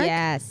South Park.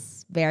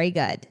 Yes, very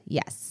good.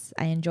 Yes,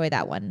 I enjoy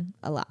that one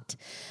a lot.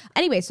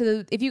 Anyway,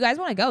 so if you guys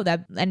want to go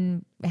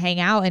and hang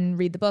out and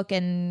read the book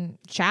and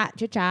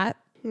chit chat,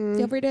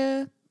 feel free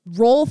to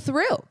roll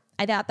through.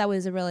 I thought that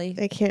was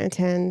I can't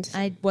attend.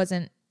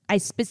 I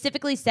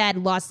specifically said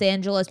Los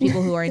Angeles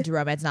people who are into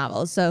romance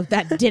novels, so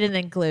that didn't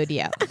include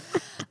you.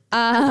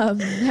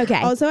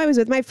 Okay. Also, I was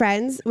with my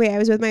friends,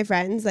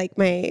 like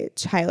my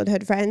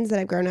childhood friends that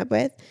I've grown up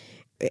with.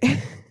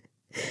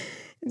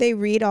 They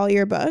read all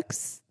your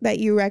books that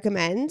you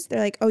recommend. They're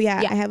like, oh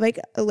yeah, I have like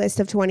a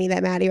list of 20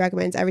 that Maddie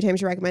recommends. Every time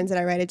she recommends it,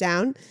 I write it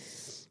down.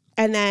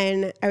 And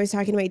then I was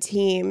talking to my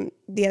team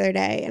the other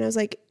day, and I was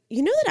like,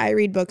 you know that I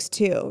read books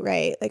too,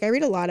 right? Like I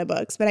read a lot of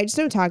books, but I just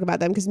don't talk about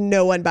them because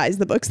no one buys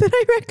the books that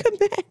I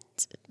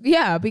recommend.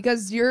 Yeah,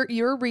 because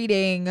you're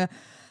reading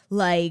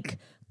like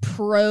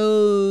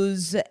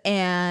prose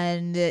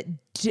and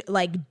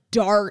like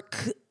dark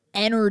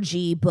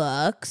energy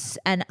books,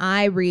 and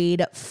I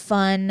read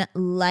fun,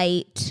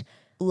 light,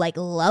 like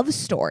love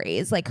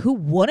stories. Like who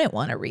wouldn't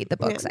want to read the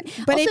books?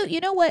 Yeah. But also,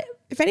 you know what?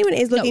 If anyone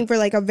is looking for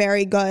like a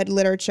very good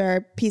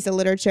piece of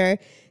literature,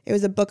 it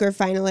was a Booker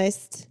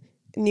finalist,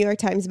 New York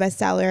Times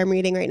bestseller I'm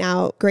reading right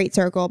now, Great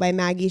Circle by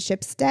Maggie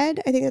Shipstead.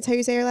 I think that's how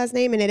you say her last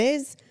name. And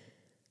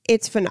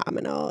it's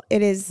phenomenal.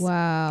 It is.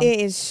 Wow.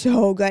 It is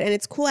so good. And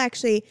it's cool,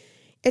 actually.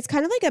 It's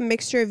kind of like a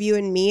mixture of you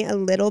and me a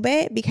little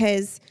bit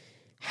because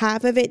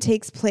half of it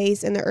takes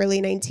place in the early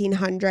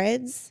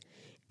 1900s.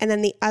 And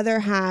then the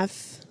other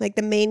half, like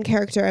the main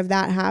character of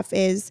that half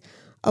is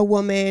a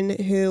woman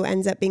who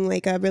ends up being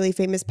like a really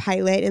famous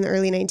pilot in the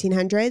early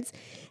 1900s.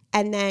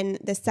 And then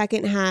the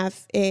second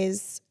half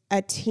is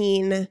a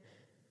teen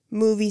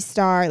movie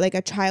star, like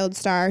a child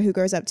star who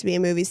grows up to be a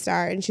movie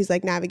star. And she's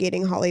like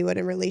navigating Hollywood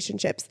and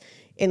relationships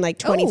in like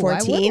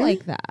 2014. I would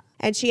like that.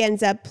 And she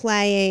ends up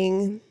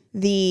playing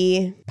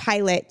the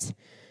pilot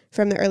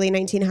from the early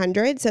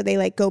 1900s. So they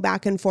like go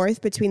back and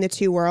forth between the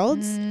two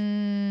worlds.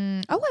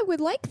 Oh, I would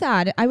like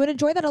that. I would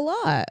enjoy that a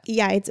lot.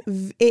 Yeah, it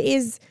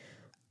is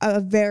a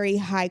very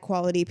high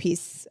quality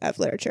piece of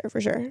literature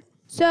for sure.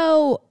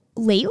 So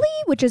lately,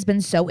 which has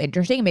been so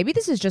interesting, maybe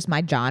this is just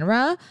my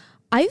genre,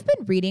 I've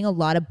been reading a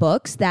lot of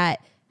books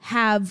that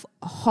have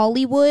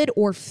Hollywood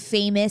or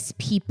famous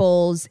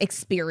people's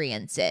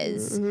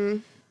experiences.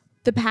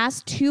 The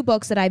past 2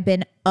 books that I've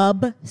been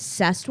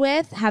obsessed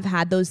with have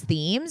had those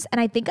themes. And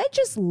I think I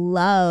just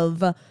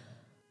love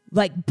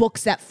like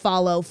books that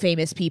follow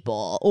famous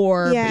people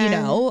or, you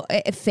know,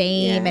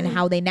 fame and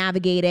how they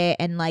navigate it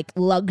and like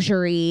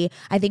luxury.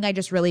 I think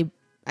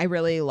I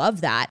really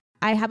love that.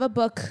 I have a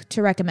book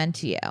to recommend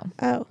to you.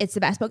 Oh. It's the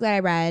best book that I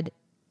read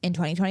in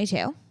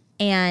 2022.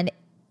 And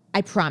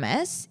I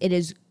promise it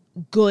is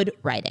good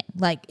writing.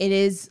 Like it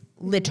is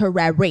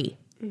literary.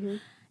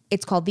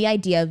 It's called The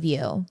Idea of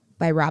You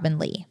by Robin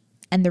Lee.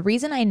 And the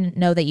reason I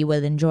know that you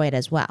would enjoy it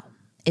as well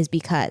is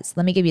because,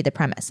 let me give you the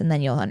premise and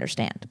then you'll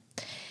understand.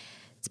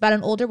 It's about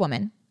an older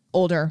woman,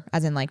 older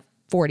as in like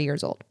 40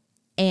 years old.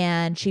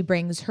 And she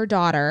brings her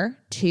daughter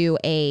to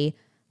a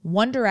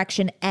One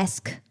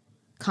Direction-esque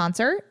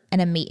concert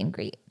and a meet and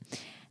greet.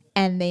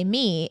 And they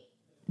meet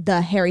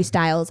the Harry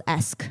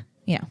Styles-esque,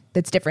 you know,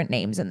 that's different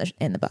names in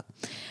the book.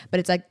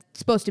 But it's like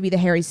supposed to be the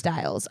Harry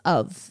Styles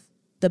of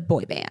the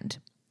boy band.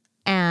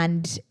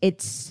 And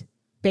it's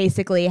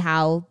basically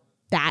how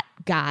that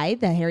guy,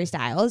 the Harry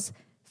Styles,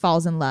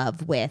 falls in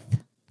love with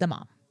the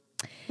mom.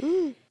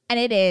 And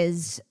it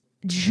is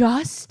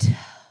just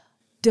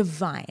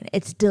divine.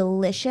 It's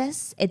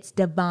delicious. It's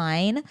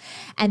divine.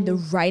 And the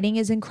writing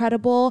is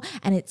incredible.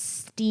 And it's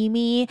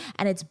steamy.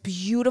 And it's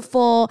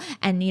beautiful.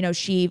 And, you know,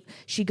 she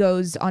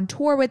goes on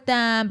tour with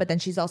them. But then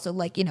she's also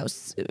like, you know,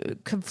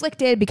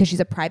 conflicted because she's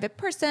a private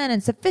person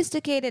and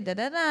sophisticated,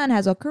 and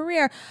has a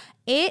career.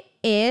 It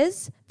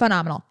is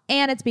phenomenal.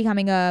 And it's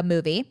becoming a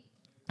movie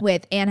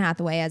with Anne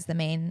Hathaway as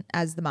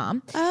the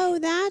mom. Oh,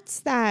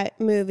 that's that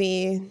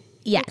movie.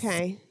 Yes.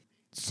 Okay.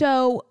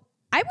 So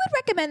I would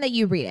recommend that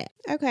you read it.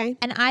 Okay.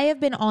 And I have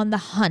been on the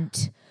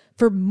hunt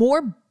for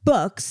more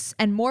books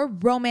and more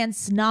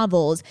romance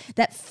novels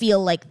that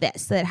feel like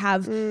this, that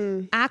have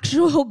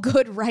actual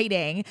good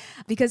writing,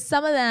 because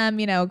some of them,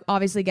 you know,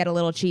 obviously get a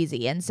little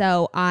cheesy. And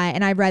so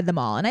I read them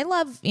all, and I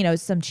love, you know,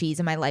 some cheese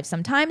in my life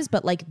sometimes,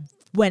 but like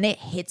when it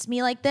hits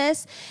me like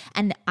this,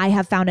 and I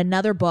have found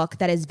another book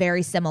that is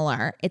very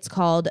similar. It's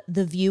called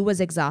The View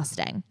Was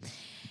Exhausting.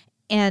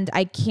 And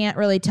I can't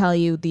really tell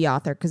you the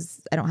author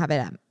because I don't have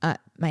it at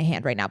my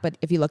hand right now. But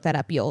if you look that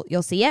up,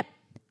 you'll see it.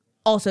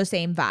 Also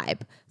same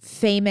vibe.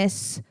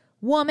 Famous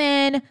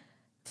woman,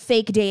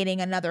 fake dating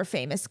another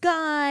famous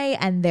guy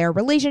and their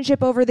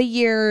relationship over the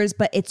years.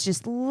 But it's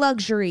just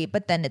luxury.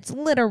 But then it's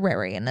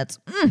literary and it's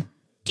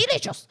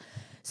delicious.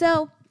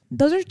 So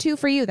those are 2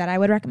 for you that I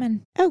would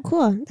recommend. Oh,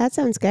 cool. That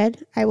sounds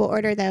good. I will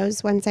order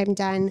those once I'm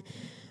done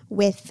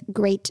with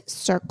Great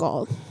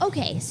Circle.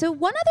 Okay, so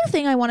one other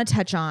thing I want to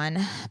touch on,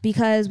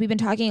 because we've been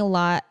talking a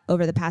lot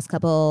over the past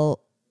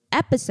couple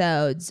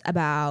episodes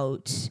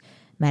about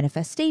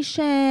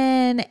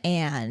manifestation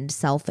and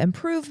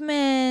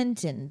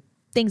self-improvement and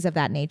things of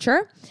that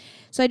nature.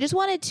 So I just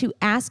wanted to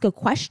ask a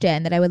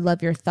question that I would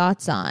love your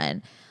thoughts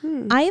on.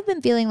 I have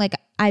been feeling like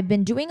I've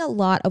been doing a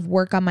lot of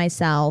work on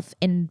myself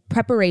in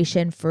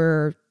preparation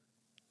for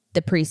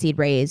the pre-seed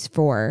raise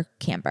for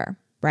Camber,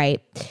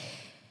 right?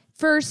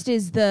 First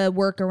is the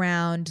work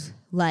around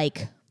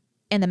like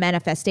in the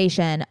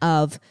manifestation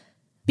of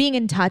being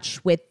in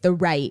touch with the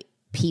right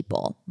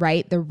people,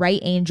 right? The right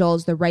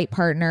angels, the right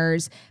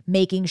partners,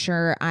 making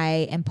sure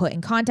I am put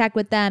in contact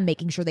with them,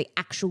 making sure I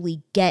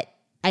actually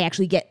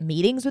get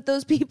meetings with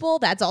those people.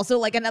 That's also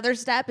like another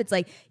step. It's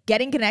like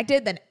getting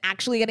connected, then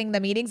actually getting the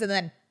meetings, and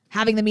then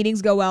having the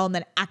meetings go well, and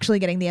then actually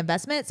getting the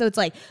investment. So it's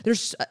like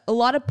there's a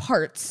lot of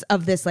parts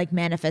of this like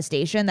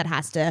manifestation that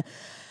has to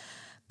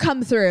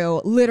come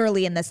through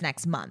literally in this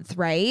next month,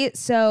 right?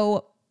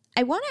 So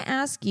I want to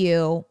ask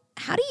you,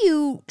 how do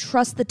you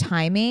trust the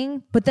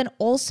timing, but then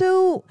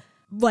also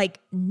like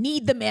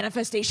need the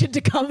manifestation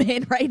to come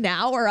in right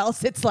now, or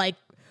else it's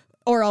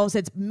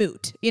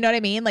moot. You know what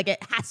I mean? Like it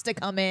has to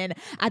come in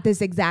at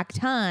this exact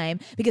time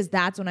because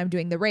that's when I'm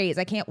doing the raise.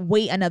 I can't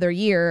wait another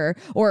year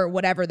or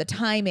whatever the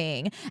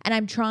timing. And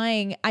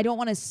I don't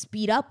want to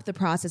speed up the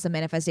process of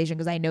manifestation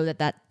because I know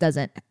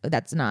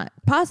that's not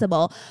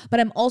possible.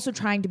 But I'm also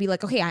trying to be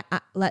like, okay,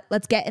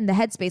 let's get in the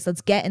headspace. Let's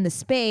get in the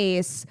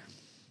space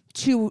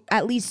to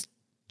at least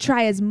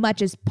try as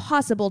much as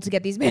possible to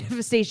get these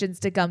manifestations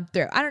to come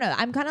through. I don't know.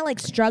 I'm kind of like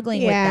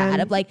struggling with that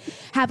of like,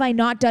 have I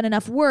not done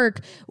enough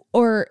work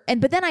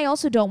but then I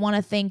also don't want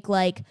to think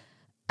like,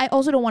 I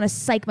also don't want to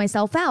psych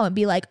myself out and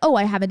be like, oh,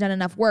 I haven't done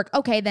enough work.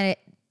 Okay. Then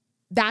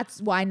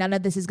that's why none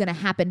of this is going to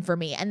happen for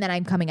me. And then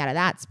I'm coming out of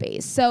that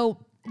space. So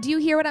do you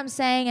hear what I'm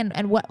saying?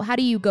 And how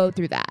do you go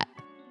through that?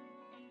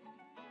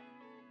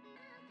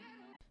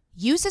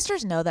 You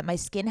sisters know that my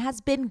skin has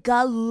been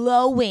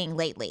glowing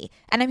lately,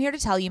 and I'm here to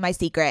tell you my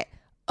secret.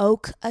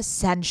 Oak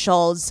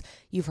Essentials.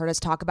 You've heard us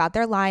talk about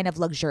their line of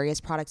luxurious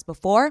products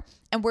before,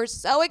 and we're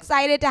so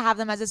excited to have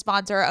them as a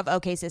sponsor of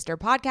OK Sister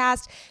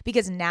Podcast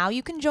because now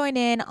you can join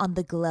in on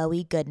the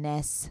glowy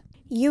goodness.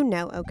 You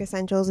know Oak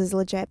Essentials is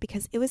legit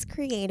because it was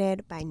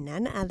created by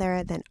none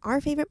other than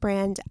our favorite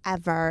brand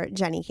ever,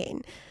 Jenni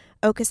Kayne.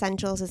 Oak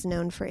Essentials is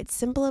known for its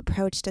simple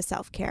approach to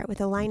self-care with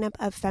a lineup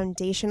of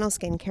foundational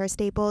skincare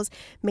staples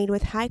made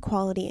with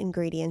high-quality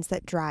ingredients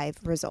that drive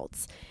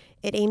results.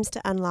 It aims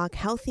to unlock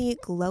healthy,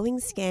 glowing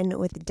skin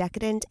with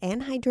decadent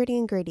and hydrating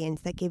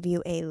ingredients that give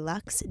you a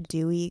luxe,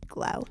 dewy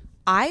glow.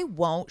 I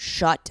won't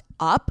shut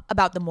up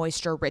about the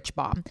Moisture Rich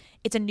Balm.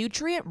 It's a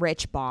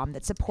nutrient-rich balm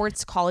that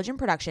supports collagen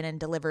production and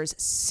delivers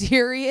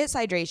serious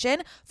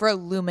hydration for a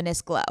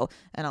luminous glow.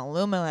 And a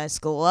luminous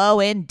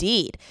glow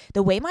indeed.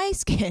 The way my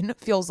skin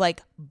feels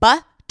like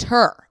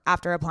butter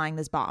after applying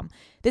this balm.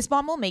 This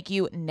balm will make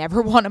you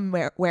never want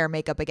to wear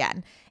makeup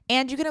again.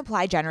 And you can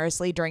apply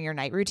generously during your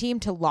night routine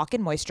to lock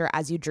in moisture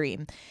as you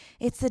dream.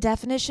 It's the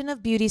definition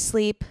of beauty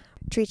sleep.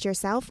 Treat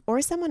yourself or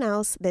someone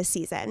else this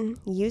season.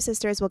 You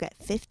sisters will get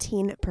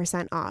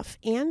 15% off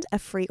and a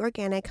free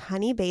organic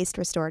honey-based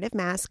restorative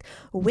mask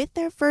with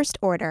their first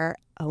order.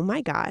 Oh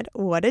my God,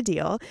 what a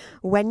deal.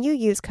 When you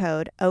use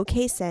code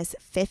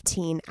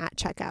OKSIS15 at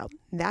checkout.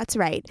 That's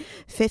right,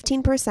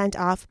 15%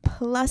 off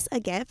plus a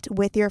gift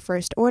with your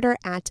first order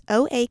at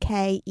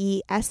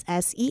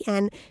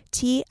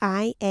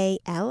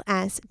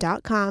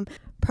OAKESSENTIALS.com.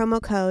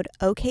 Promo code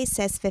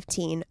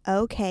OKSIS15,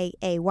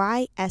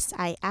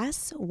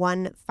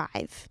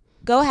 OKAYSIS15.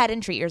 Go ahead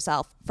and treat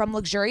yourself. From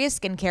luxurious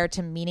skincare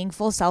to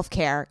meaningful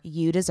self-care,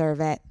 you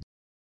deserve it.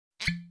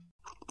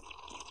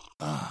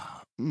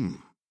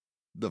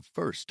 The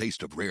first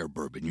taste of rare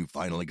bourbon you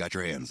finally got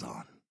your hands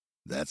on.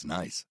 That's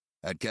nice.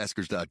 At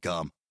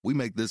Caskers.com, we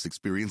make this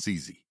experience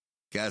easy.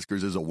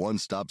 Caskers is a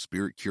one-stop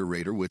spirit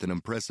curator with an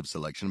impressive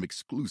selection of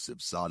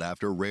exclusive,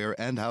 sought-after, rare,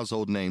 and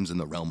household names in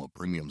the realm of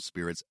premium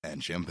spirits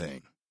and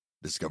champagne.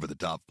 Discover the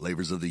top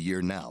flavors of the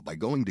year now by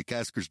going to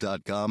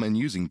Caskers.com and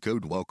using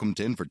code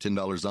WELCOME10 for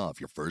 $10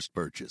 off your first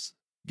purchase.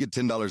 Get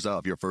 $10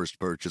 off your first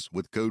purchase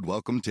with code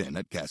WELCOME10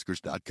 at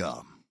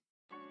Caskers.com.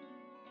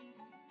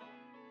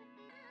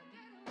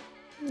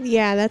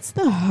 Yeah, that's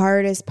the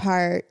hardest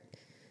part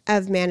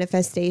of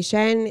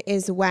manifestation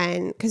is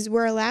when, because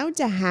we're allowed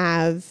to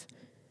have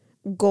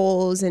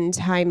goals and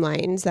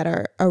timelines that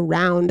are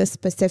around a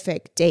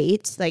specific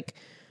date. Like,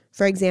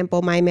 for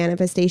example, my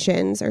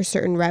manifestations are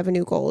certain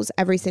revenue goals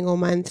every single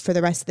month for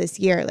the rest of this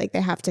year. Like,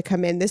 they have to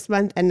come in this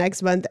month and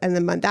next month and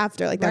the month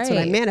after. Like, that's what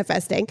I'm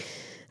manifesting.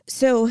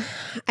 So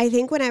I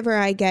think whenever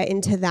I get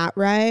into that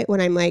rut,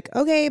 when I'm like,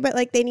 okay, but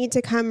like they need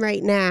to come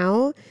right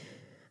now,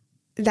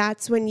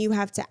 that's when you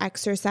have to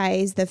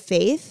exercise the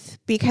faith,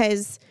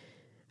 because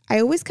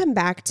I always come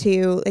back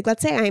to, like,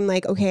 let's say I'm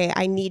like, okay,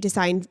 I need to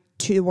sign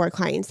 2 more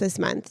clients this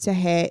month to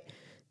hit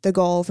the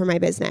goal for my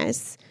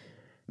business.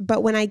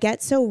 But when I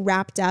get so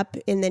wrapped up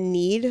in the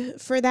need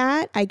for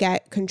that, I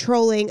get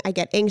controlling, I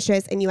get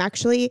anxious, and you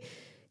actually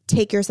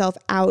take yourself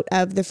out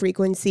of the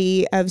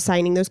frequency of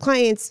signing those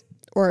clients,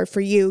 or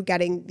for you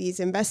getting these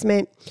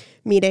investment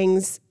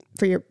meetings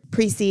for your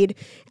pre-seed.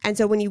 And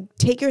so when you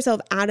take yourself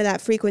out of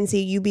that frequency,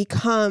 you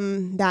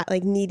become that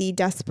like needy,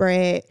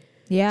 desperate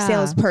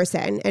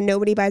salesperson, and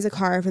nobody buys a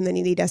car from the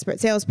needy, desperate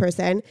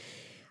salesperson.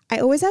 I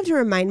always have to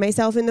remind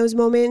myself in those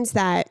moments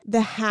that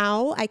the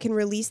how, I can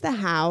release the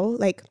how.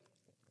 Like,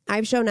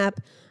 I've shown up,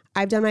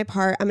 I've done my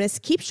part. I'm going to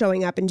keep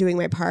showing up and doing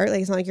my part.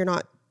 Like, it's not like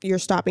you're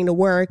stopping to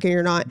work and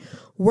you're not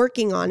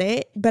working on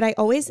it. But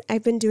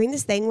I've been doing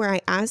this thing where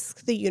I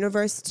ask the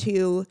universe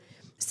to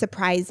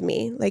surprise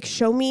me, like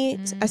show me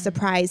a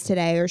surprise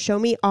today, or show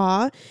me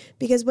awe,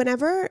 because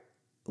whenever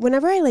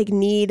I like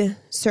need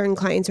certain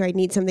clients or I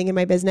need something in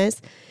my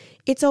business,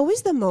 it's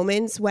always the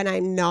moments when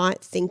I'm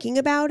not thinking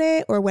about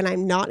it, or when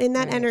I'm not in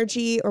that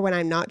energy, or when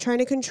I'm not trying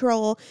to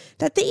control,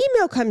 that the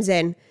email comes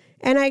in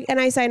and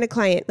I sign a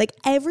client. Like,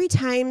 every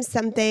time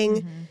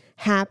something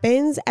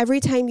happens, every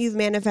time you've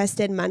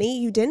manifested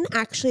money, you didn't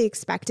actually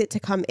expect it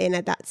to come in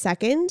at that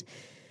second.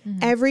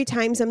 Every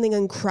time something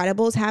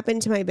incredible has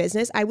happened to my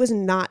business, I was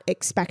not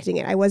expecting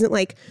it. I wasn't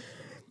like,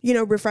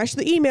 refresh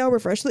the email.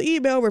 So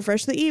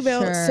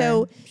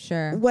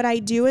what I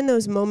do in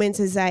those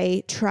moments is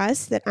I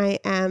trust that I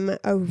am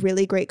a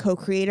really great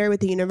co-creator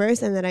with the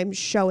universe, and that I'm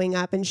showing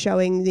up and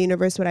showing the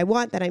universe what I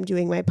want, that I'm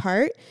doing my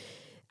part.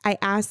 I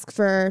ask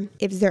for,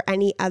 is there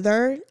any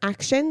other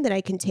action that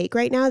I can take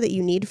right now that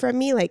you need from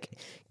me? Like,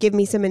 give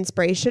me some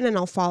inspiration and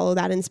I'll follow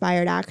that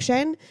inspired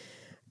action.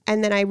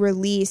 And then I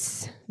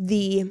release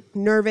the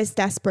nervous,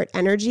 desperate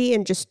energy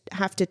and just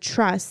have to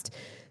trust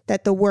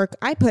that the work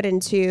I put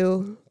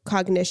into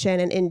cognition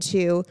and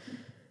into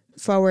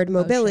forward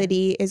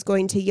mobility is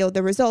going to yield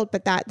the result,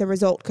 but that the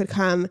result could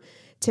come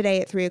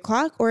today at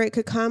 3:00, or it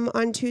could come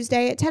on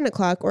Tuesday at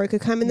 10:00, or it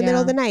could come in the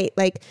middle of the night.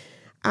 Like,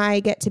 I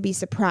get to be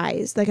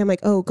surprised. Like, I'm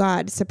like, oh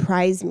God,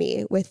 surprise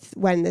me with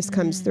when this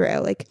comes through.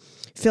 Like,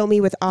 fill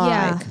me with awe.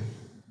 Yeah. Like,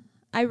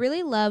 I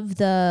really love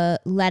the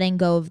letting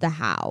go of the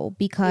how,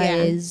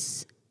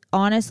 because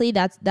honestly,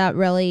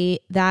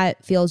 that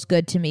feels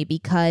good to me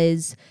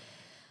because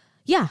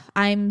yeah,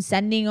 I'm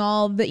sending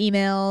all the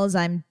emails.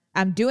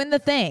 I'm doing the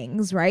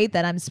things, right,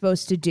 that I'm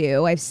supposed to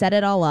do. I've set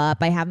it all up.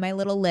 I have my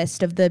little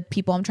list of the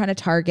people I'm trying to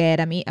target.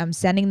 I'm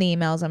sending the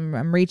emails.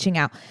 I'm reaching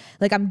out.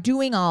 Like, I'm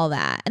doing all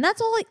that. And that's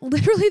all,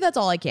 literally that's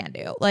all I can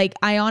do. Like,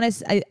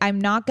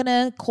 I'm not going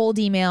to cold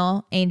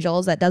email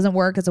angels. That doesn't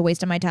work. It's a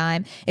waste of my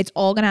time. It's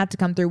all going to have to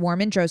come through warm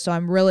intros. So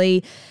I'm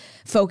really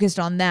focused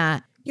on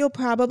that. You'll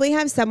probably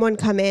have someone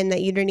come in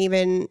that you didn't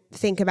even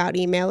think about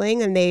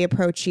emailing and they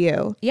approach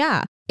you.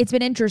 Yeah. It's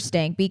been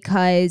interesting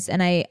because,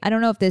 and I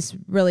don't know if this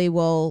really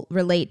will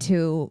relate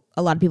to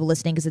a lot of people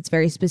listening because it's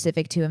very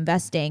specific to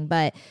investing,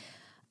 but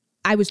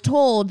I was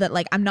told that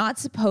like I'm not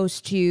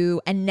supposed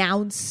to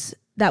announce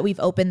that we've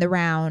opened the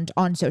round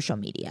on social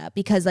media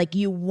because like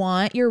you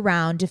want your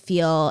round to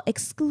feel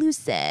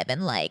exclusive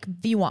and like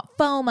you want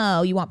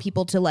FOMO, you want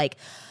people to like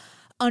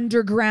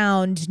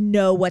underground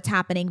know what's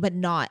happening but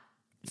not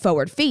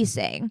forward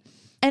facing.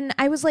 And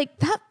I was like,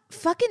 that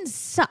fucking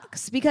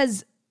sucks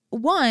because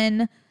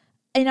one,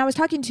 and I was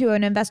talking to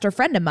an investor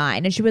friend of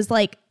mine and she was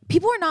like,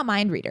 people are not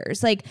mind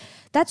readers. Like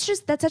that's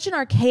such an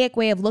archaic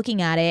way of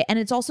looking at it. And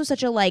it's also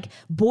such a like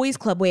boys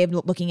club way of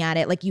looking at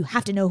it. Like you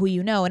have to know who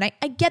you know. And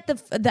I get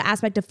the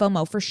aspect of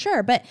FOMO for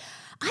sure. But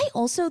I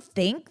also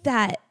think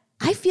that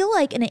I feel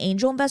like an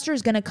angel investor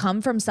is going to come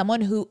from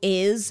someone who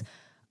is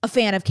a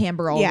fan of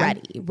Camber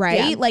already,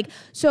 right? Yeah. Like,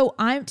 so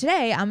I'm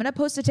going to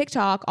post a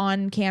TikTok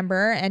on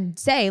Camber and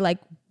say like,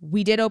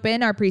 we did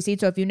open our pre-seed.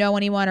 So if you know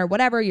anyone or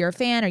whatever, you're a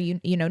fan or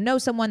you know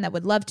someone that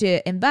would love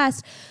to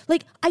invest,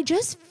 like I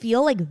just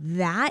feel like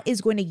that is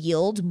going to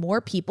yield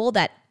more people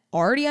that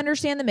already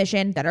understand the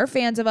mission, that are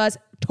fans of us,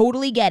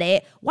 totally get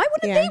it. Why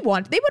wouldn't they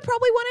want? They would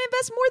probably want to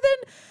invest more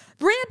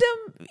than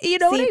random, you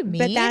know what I mean?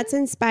 But that's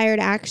inspired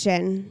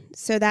action.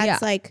 So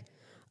that's like,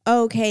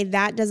 okay,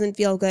 that doesn't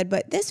feel good,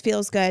 but this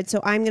feels good.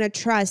 So I'm going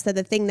to trust that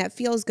the thing that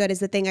feels good is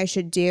the thing I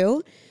should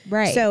do.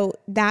 Right. So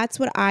that's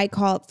what I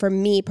call it for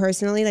me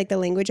personally. Like the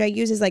language I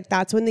use is like,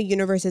 that's when the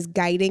universe is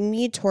guiding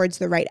me towards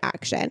the right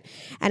action.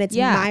 And it's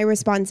my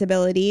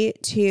responsibility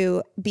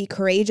to be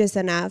courageous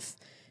enough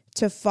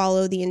to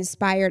follow the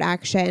inspired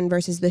action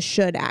versus the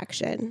should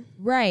action.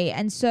 Right.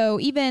 And so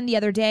even the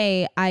other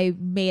day I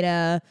made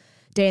a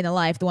day in the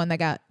life, the one that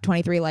got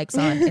 23 likes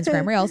on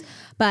Instagram Reels,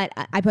 but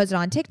I posted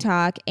on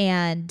TikTok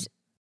and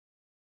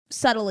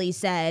subtly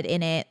said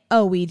in it,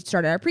 oh, we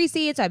started our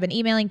pre-seed, so I've been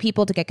emailing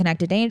people to get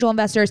connected to angel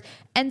investors.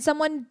 And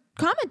someone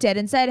commented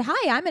and said,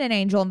 hi, I'm an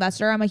angel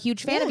investor. I'm a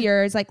huge fan of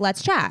yours. Like,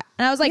 let's chat.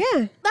 And I was like,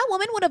 that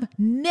woman would have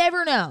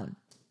never known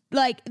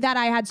like that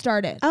I had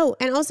started. Oh,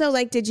 and also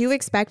like, did you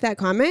expect that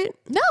comment?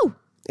 No.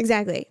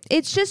 Exactly.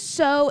 It's just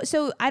so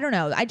I don't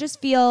know. I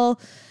just feel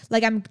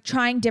like I'm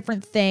trying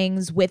different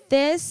things with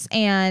this.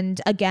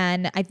 And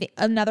again, I think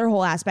another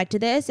whole aspect to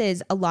this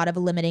is a lot of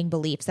limiting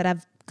beliefs that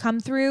have come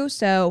through.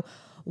 So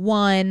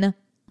one,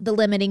 the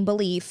limiting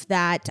belief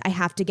that I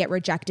have to get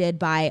rejected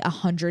by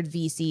 100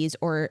 VCs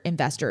or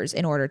investors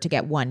in order to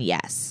get one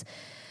yes.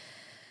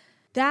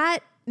 That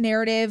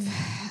narrative,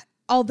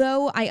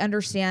 although I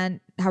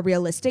understand how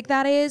realistic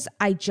that is,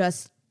 I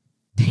just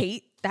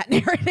hate that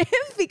narrative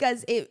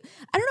because I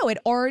don't know, it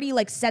already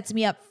like sets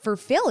me up for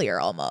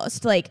failure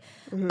almost. Like,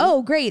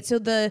 oh great, so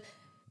the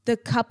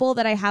couple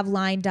that I have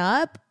lined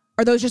up,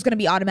 are those just going to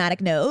be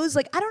automatic no's?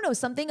 Like, I don't know,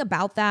 something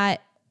about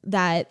that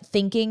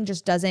thinking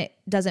just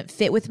doesn't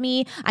fit with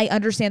me. I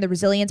understand the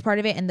resilience part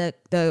of it and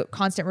the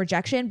constant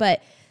rejection,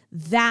 but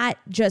that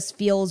just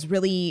feels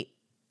really,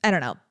 I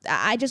don't know.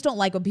 I just don't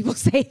like when people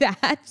say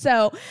that.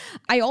 So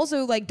I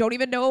also like don't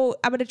even know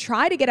I'm going to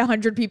try to get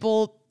 100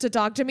 people to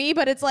talk to me,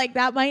 but it's like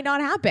that might not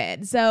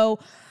happen. So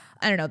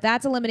I don't know.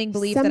 That's a limiting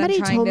belief.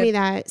 Somebody told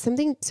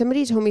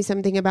me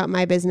something about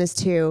my business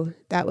too.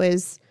 That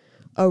was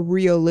a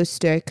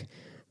realistic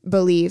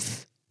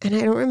belief. And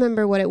I don't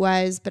remember what it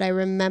was, but I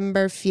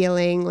remember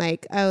feeling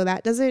like, oh,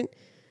 that doesn't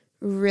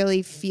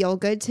really feel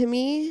good to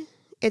me.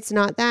 It's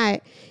not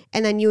that.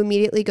 And then you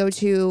immediately go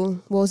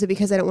to, well, is it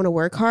because I don't want to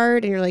work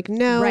hard? And you're like,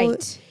 no.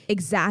 Right.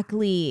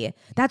 Exactly.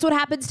 That's what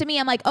happens to me.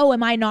 I'm like, oh,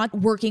 am I not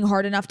working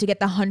hard enough to get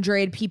the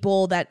 100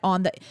 people that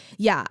on the,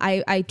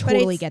 I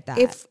totally get that.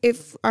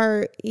 If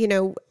our,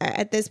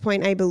 at this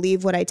point, I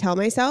believe what I tell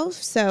myself.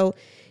 So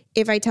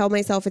if I tell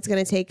myself it's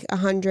going to take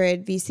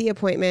 100 VC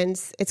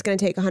appointments, it's going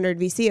to take 100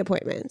 VC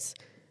appointments.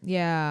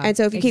 Yeah. And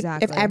so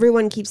if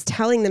everyone keeps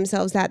telling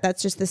themselves that,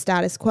 that's just the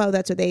status quo,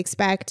 that's what they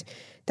expect.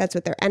 That's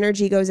what their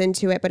energy goes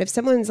into it. But if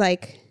someone's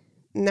like,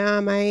 nah,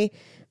 my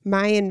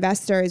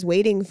investor is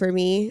waiting for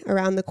me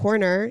around the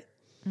corner,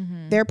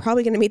 they're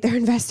probably going to meet their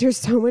investors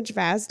so much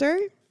faster.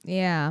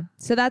 Yeah.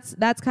 So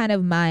that's kind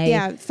of my...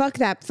 Yeah. Fuck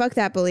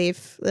that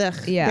belief. Ugh.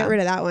 Yeah. Get rid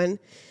of that one.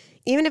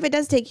 Even if it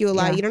does take you a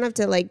lot, you don't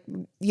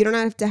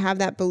have to have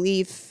that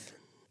belief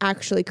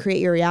actually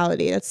create your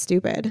reality. That's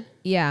stupid.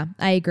 Yeah,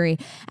 I agree.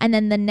 And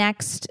then the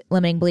next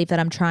limiting belief that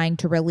I'm trying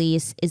to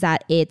release is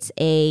that it's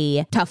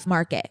a tough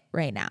market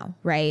right now,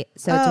 right?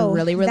 So it's a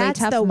really, really that's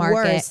tough the market.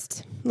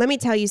 Worst. Let me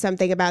tell you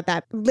something about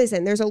that.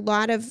 Listen, there's a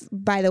lot of,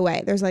 by the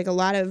way, there's like a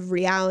lot of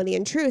reality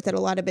and truth that a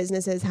lot of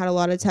businesses had a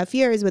lot of tough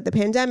years with the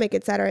pandemic,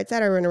 et cetera,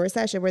 we're in a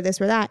recession, we're this,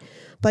 we're that.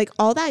 But like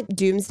all that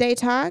doomsday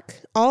talk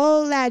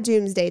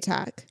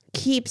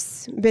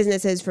keeps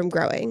businesses from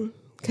growing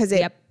because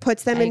it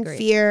puts them in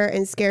fear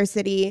and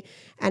scarcity,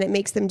 and it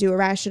makes them do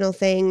irrational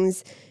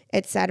things,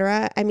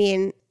 etc. I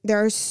mean,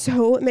 there are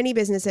so many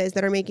businesses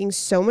that are making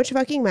so much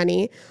fucking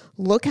money.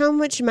 Look how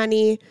much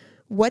money,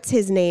 what's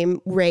his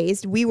name,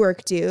 raised.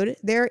 WeWork dude.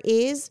 There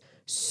is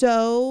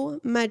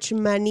so much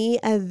money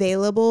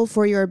available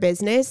for your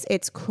business.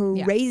 It's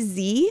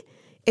crazy.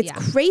 It's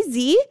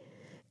crazy.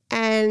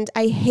 And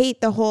I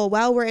hate the whole,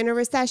 well, we're in a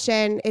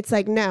recession. It's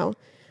like, no,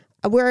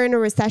 we're in a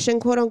recession,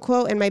 quote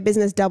unquote, and my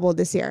business doubled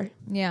this year.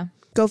 Yeah.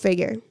 Go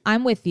figure.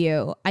 I'm with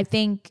you. I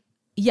think,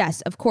 yes,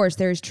 of course,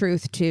 there's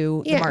truth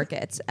to the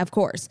markets, of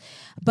course.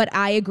 But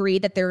I agree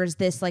that there is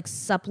this like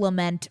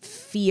supplement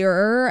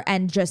fear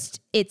and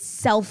just it's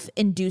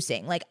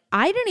self-inducing. Like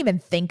I didn't even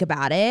think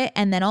about it.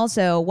 And then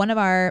also one of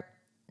our,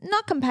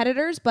 not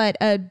competitors, but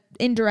a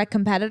indirect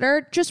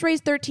competitor just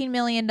raised $13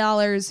 million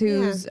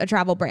who's a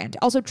travel brand.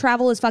 Also,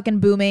 travel is fucking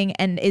booming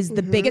and is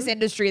the biggest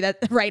industry that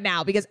right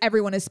now because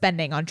everyone is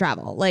spending on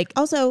travel. Like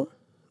also,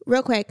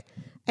 real quick,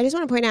 I just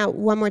want to point out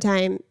one more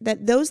time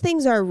that those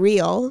things are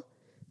real.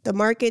 The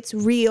market's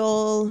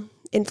real,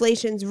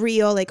 inflation's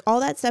real, like all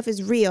that stuff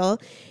is real.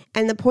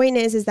 And the point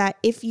is that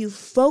if you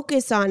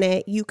focus on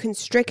it, you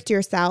constrict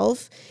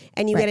yourself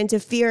and you get into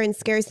fear and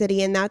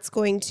scarcity, and that's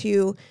going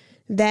to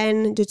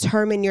then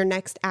determine your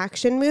next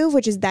action move,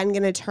 which is then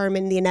going to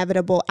determine the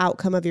inevitable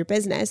outcome of your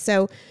business.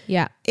 So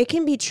it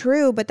can be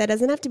true, but that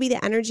doesn't have to be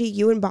the energy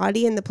you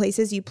embody in the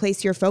places you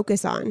place your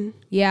focus on.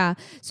 Yeah.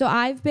 So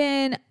I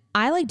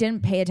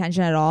didn't pay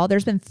attention at all.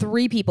 There's been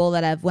 3 people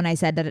that have, when I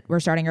said that we're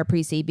starting our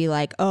pre-seed, be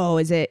like, oh,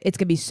 it's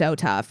gonna be so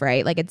tough,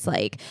 right? Like, it's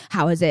like,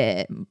 how is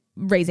it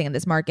raising in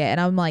this market?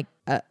 And I'm like,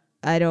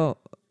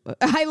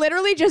 I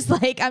literally just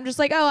like, I'm just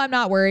like, oh, I'm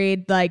not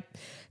worried. Like,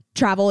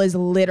 travel is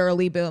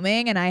literally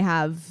booming and I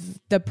have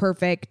the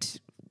perfect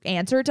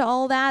answer to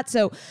all that.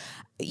 So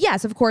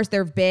yes, of course,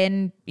 there have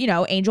been,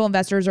 angel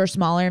investors or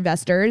smaller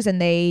investors,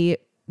 and they,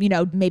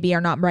 maybe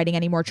are not writing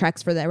any more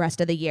checks for the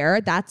rest of the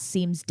year. That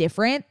seems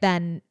different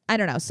than, I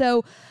don't know.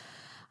 So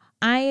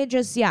I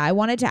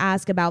wanted to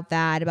ask about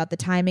that, about the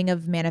timing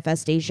of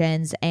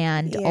manifestations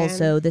and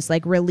also this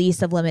like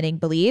release of limiting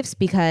beliefs,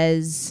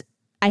 because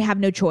I have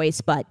no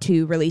choice but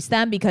to release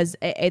them because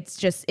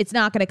it's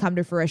not going to come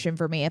to fruition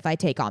for me if I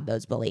take on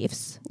those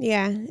beliefs.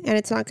 Yeah. And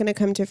it's not going to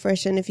come to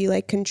fruition if you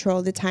like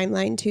control the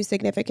timeline too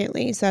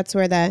significantly. So that's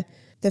where the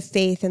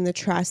faith and the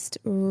trust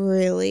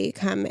really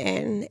come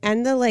in,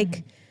 and the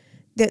like,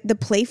 the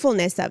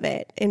playfulness of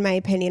it, in my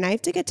opinion. I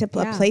have to get to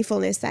the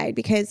playfulness side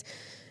because,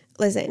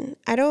 listen,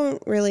 I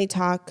don't really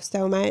talk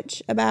so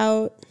much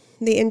about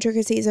the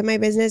intricacies of my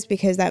business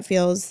because that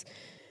feels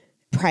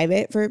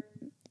private for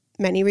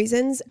many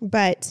reasons.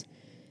 But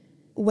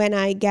when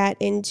I get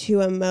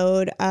into a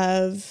mode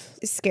of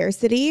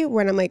scarcity,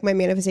 when I'm like, my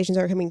manifestations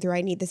are coming through,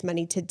 I need this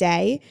money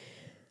today,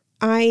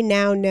 I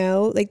now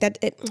know like that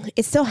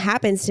it still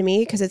happens to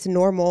me because it's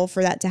normal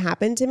for that to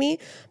happen to me.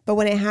 But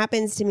when it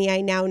happens to me, I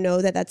now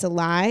know that that's a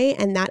lie,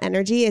 and that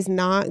energy is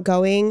not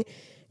going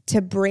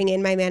to bring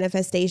in my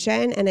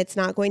manifestation, and it's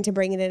not going to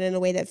bring it in a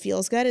way that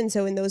feels good. And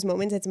so in those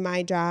moments, it's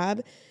my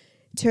job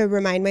to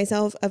remind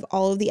myself of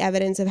all of the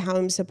evidence of how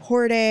I'm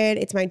supported.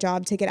 It's my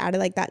job to get out of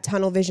like that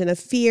tunnel vision of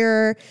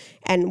fear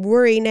and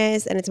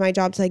worriness. And it's my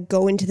job to like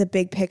go into the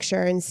big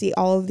picture and see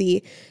all of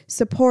the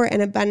support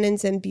and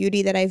abundance and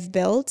beauty that I've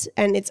built.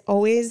 And it's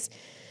always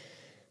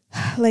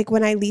like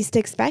when I least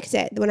expect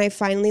it, when I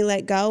finally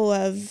let go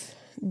of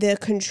the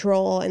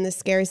control and the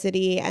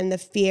scarcity and the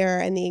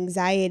fear and the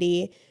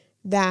anxiety,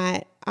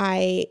 that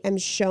I am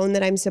shown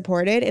that I'm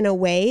supported in a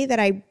way that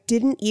I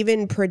didn't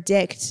even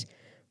predict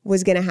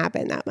was going to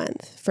happen that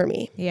month for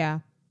me.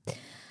 Yeah.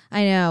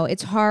 I know.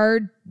 It's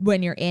hard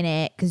when you're in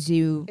it because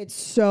it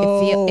feels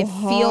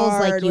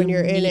like when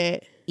you're in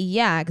it.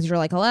 Yeah. Because you're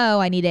like, hello,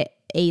 I need it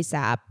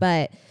ASAP.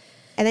 But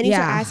and then you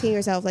start asking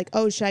yourself like,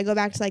 oh, should I go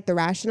back to like the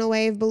rational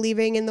way of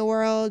believing in the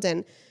world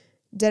and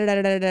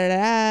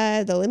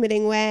the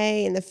limiting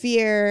way and the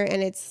fear.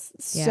 And it's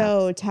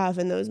so tough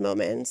in those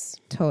moments.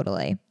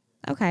 Totally.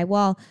 Okay.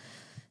 Well,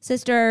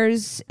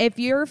 sisters, if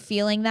you're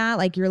feeling that,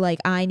 like you're like,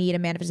 I need a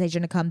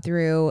manifestation to come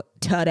through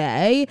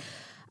today,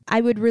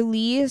 I would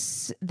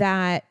release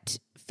that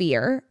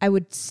fear. I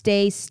would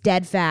stay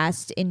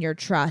steadfast in your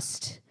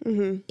trust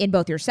in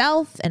both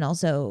yourself and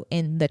also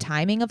in the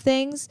timing of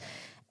things.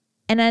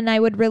 And then I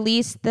would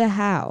release the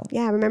how.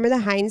 Yeah. Remember the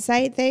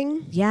hindsight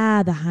thing?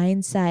 Yeah. The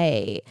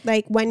hindsight.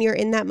 Like when you're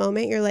in that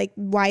moment, you're like,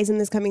 why isn't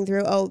this coming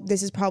through? Oh,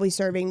 this is probably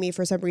serving me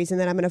for some reason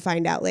that I'm going to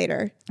find out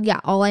later. Yeah.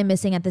 All I'm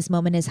missing at this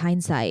moment is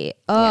hindsight.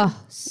 Oh,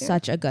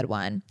 such a good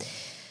one.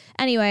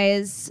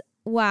 Anyways,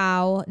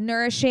 Wow.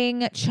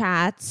 Nourishing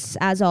chats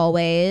as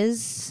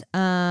always.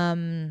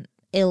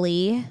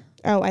 Illy.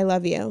 Oh, I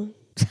love you.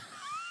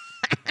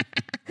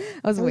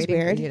 I was That was waiting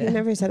weird. for you You to.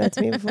 never said that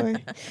to me before.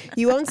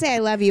 You won't say I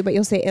love you, but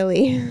you'll say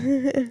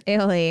Illy.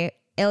 Illy.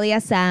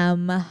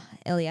 Illy-SM. And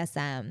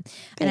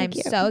Thank I'm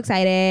you. so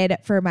excited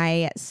for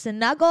my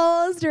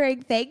snuggles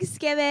during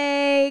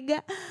Thanksgiving.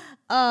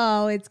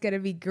 Oh, it's going to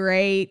be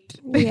great.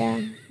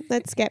 Yeah.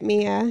 Let's get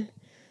me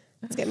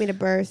to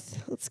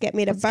birth. Let's get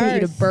me to Let's get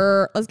you to birth.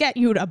 birth. Let's get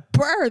you to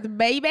birth,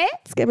 baby.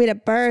 Let's get me to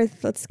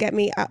birth. Let's get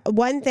me.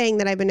 One thing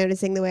that I've been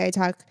noticing the way I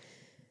talk,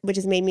 which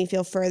has made me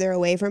feel further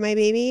away from my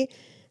baby,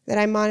 that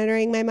I'm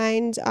monitoring my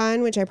mind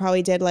on, which I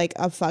probably did like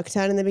a fuck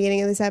ton in the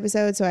beginning of this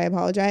episode, so I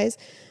apologize,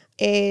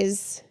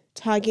 is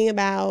talking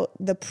about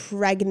the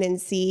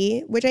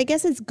pregnancy, which I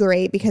guess is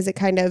great because it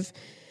kind of,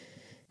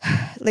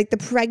 like the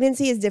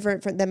pregnancy is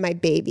different than my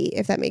baby,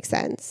 if that makes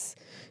sense.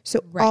 So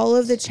all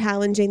of the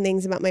challenging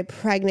things about my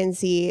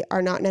pregnancy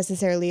are not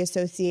necessarily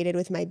associated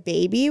with my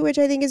baby, which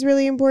I think is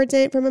really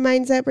important from a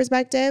mindset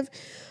perspective.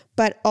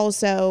 But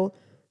also,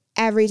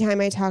 every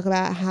time I talk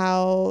about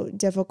how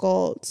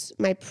difficult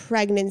my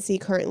pregnancy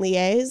currently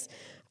is,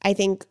 I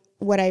think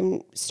what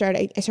I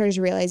started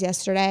to realize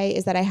yesterday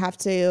is that I have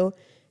to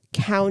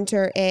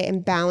counter it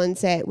and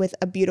balance it with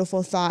a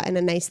beautiful thought and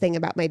a nice thing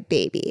about my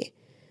baby,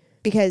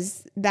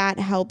 because that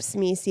helps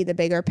me see the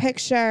bigger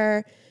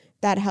picture.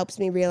 That helps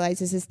me realize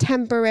this is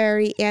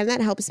temporary, and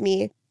that helps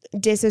me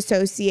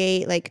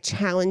disassociate like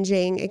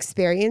challenging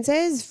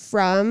experiences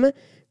from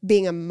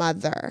being a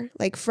mother,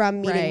 like from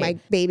meeting my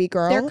baby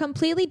girl. They're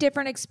completely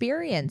different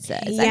experiences.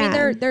 Yeah.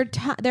 I mean,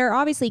 they're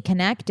obviously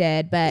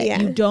connected, but Yeah.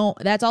 you don't.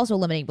 That's also a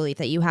limiting belief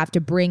that you have to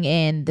bring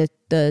in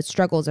the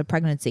struggles of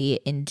pregnancy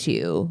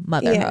into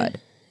motherhood.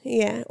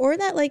 Yeah. Or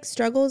that like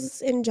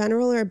struggles in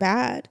general are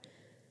bad,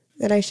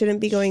 that I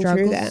shouldn't be going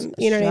through them.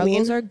 You know what I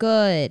mean? Struggles are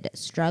good.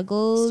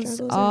 Struggles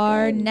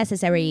are good.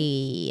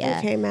 necessary.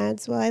 Okay,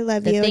 Mads. Well, I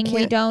love The you. thing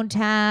we don't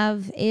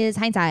have is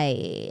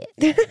hindsight.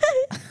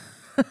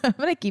 I'm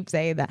gonna keep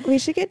saying that. We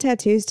should get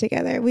tattoos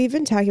together. We've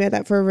been talking about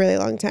that for a really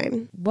long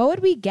time. What would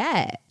we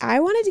get? I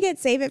wanted to get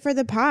Save It for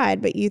the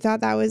Pod, but you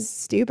thought that was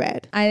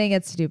stupid. I think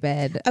it's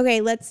stupid.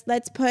 Okay, let's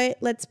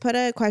put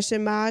a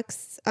question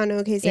box on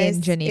OK Sis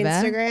In Geneva?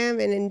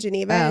 Instagram and in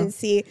Geneva and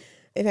see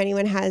if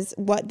anyone has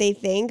what they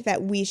think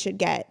that we should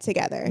get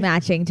together.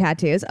 Matching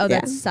tattoos. Oh, Yeah.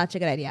 that's such a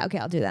good idea. Okay,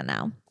 I'll do that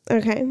now.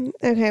 Okay.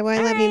 Well,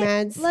 I love you,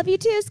 Mads. Love you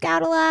too,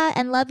 Scoutala,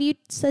 and love you,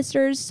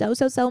 sisters,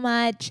 so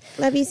much.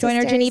 Love you, Join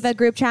our sisters. Geneva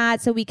group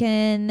chat so we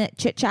can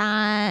chit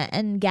chat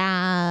and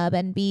gab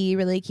and be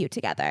really cute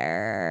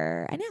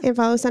together. I know. And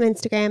follow us on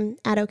Instagram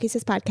at OK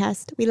Sis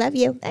Podcast. We love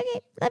you.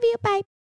 Okay, love you. Bye.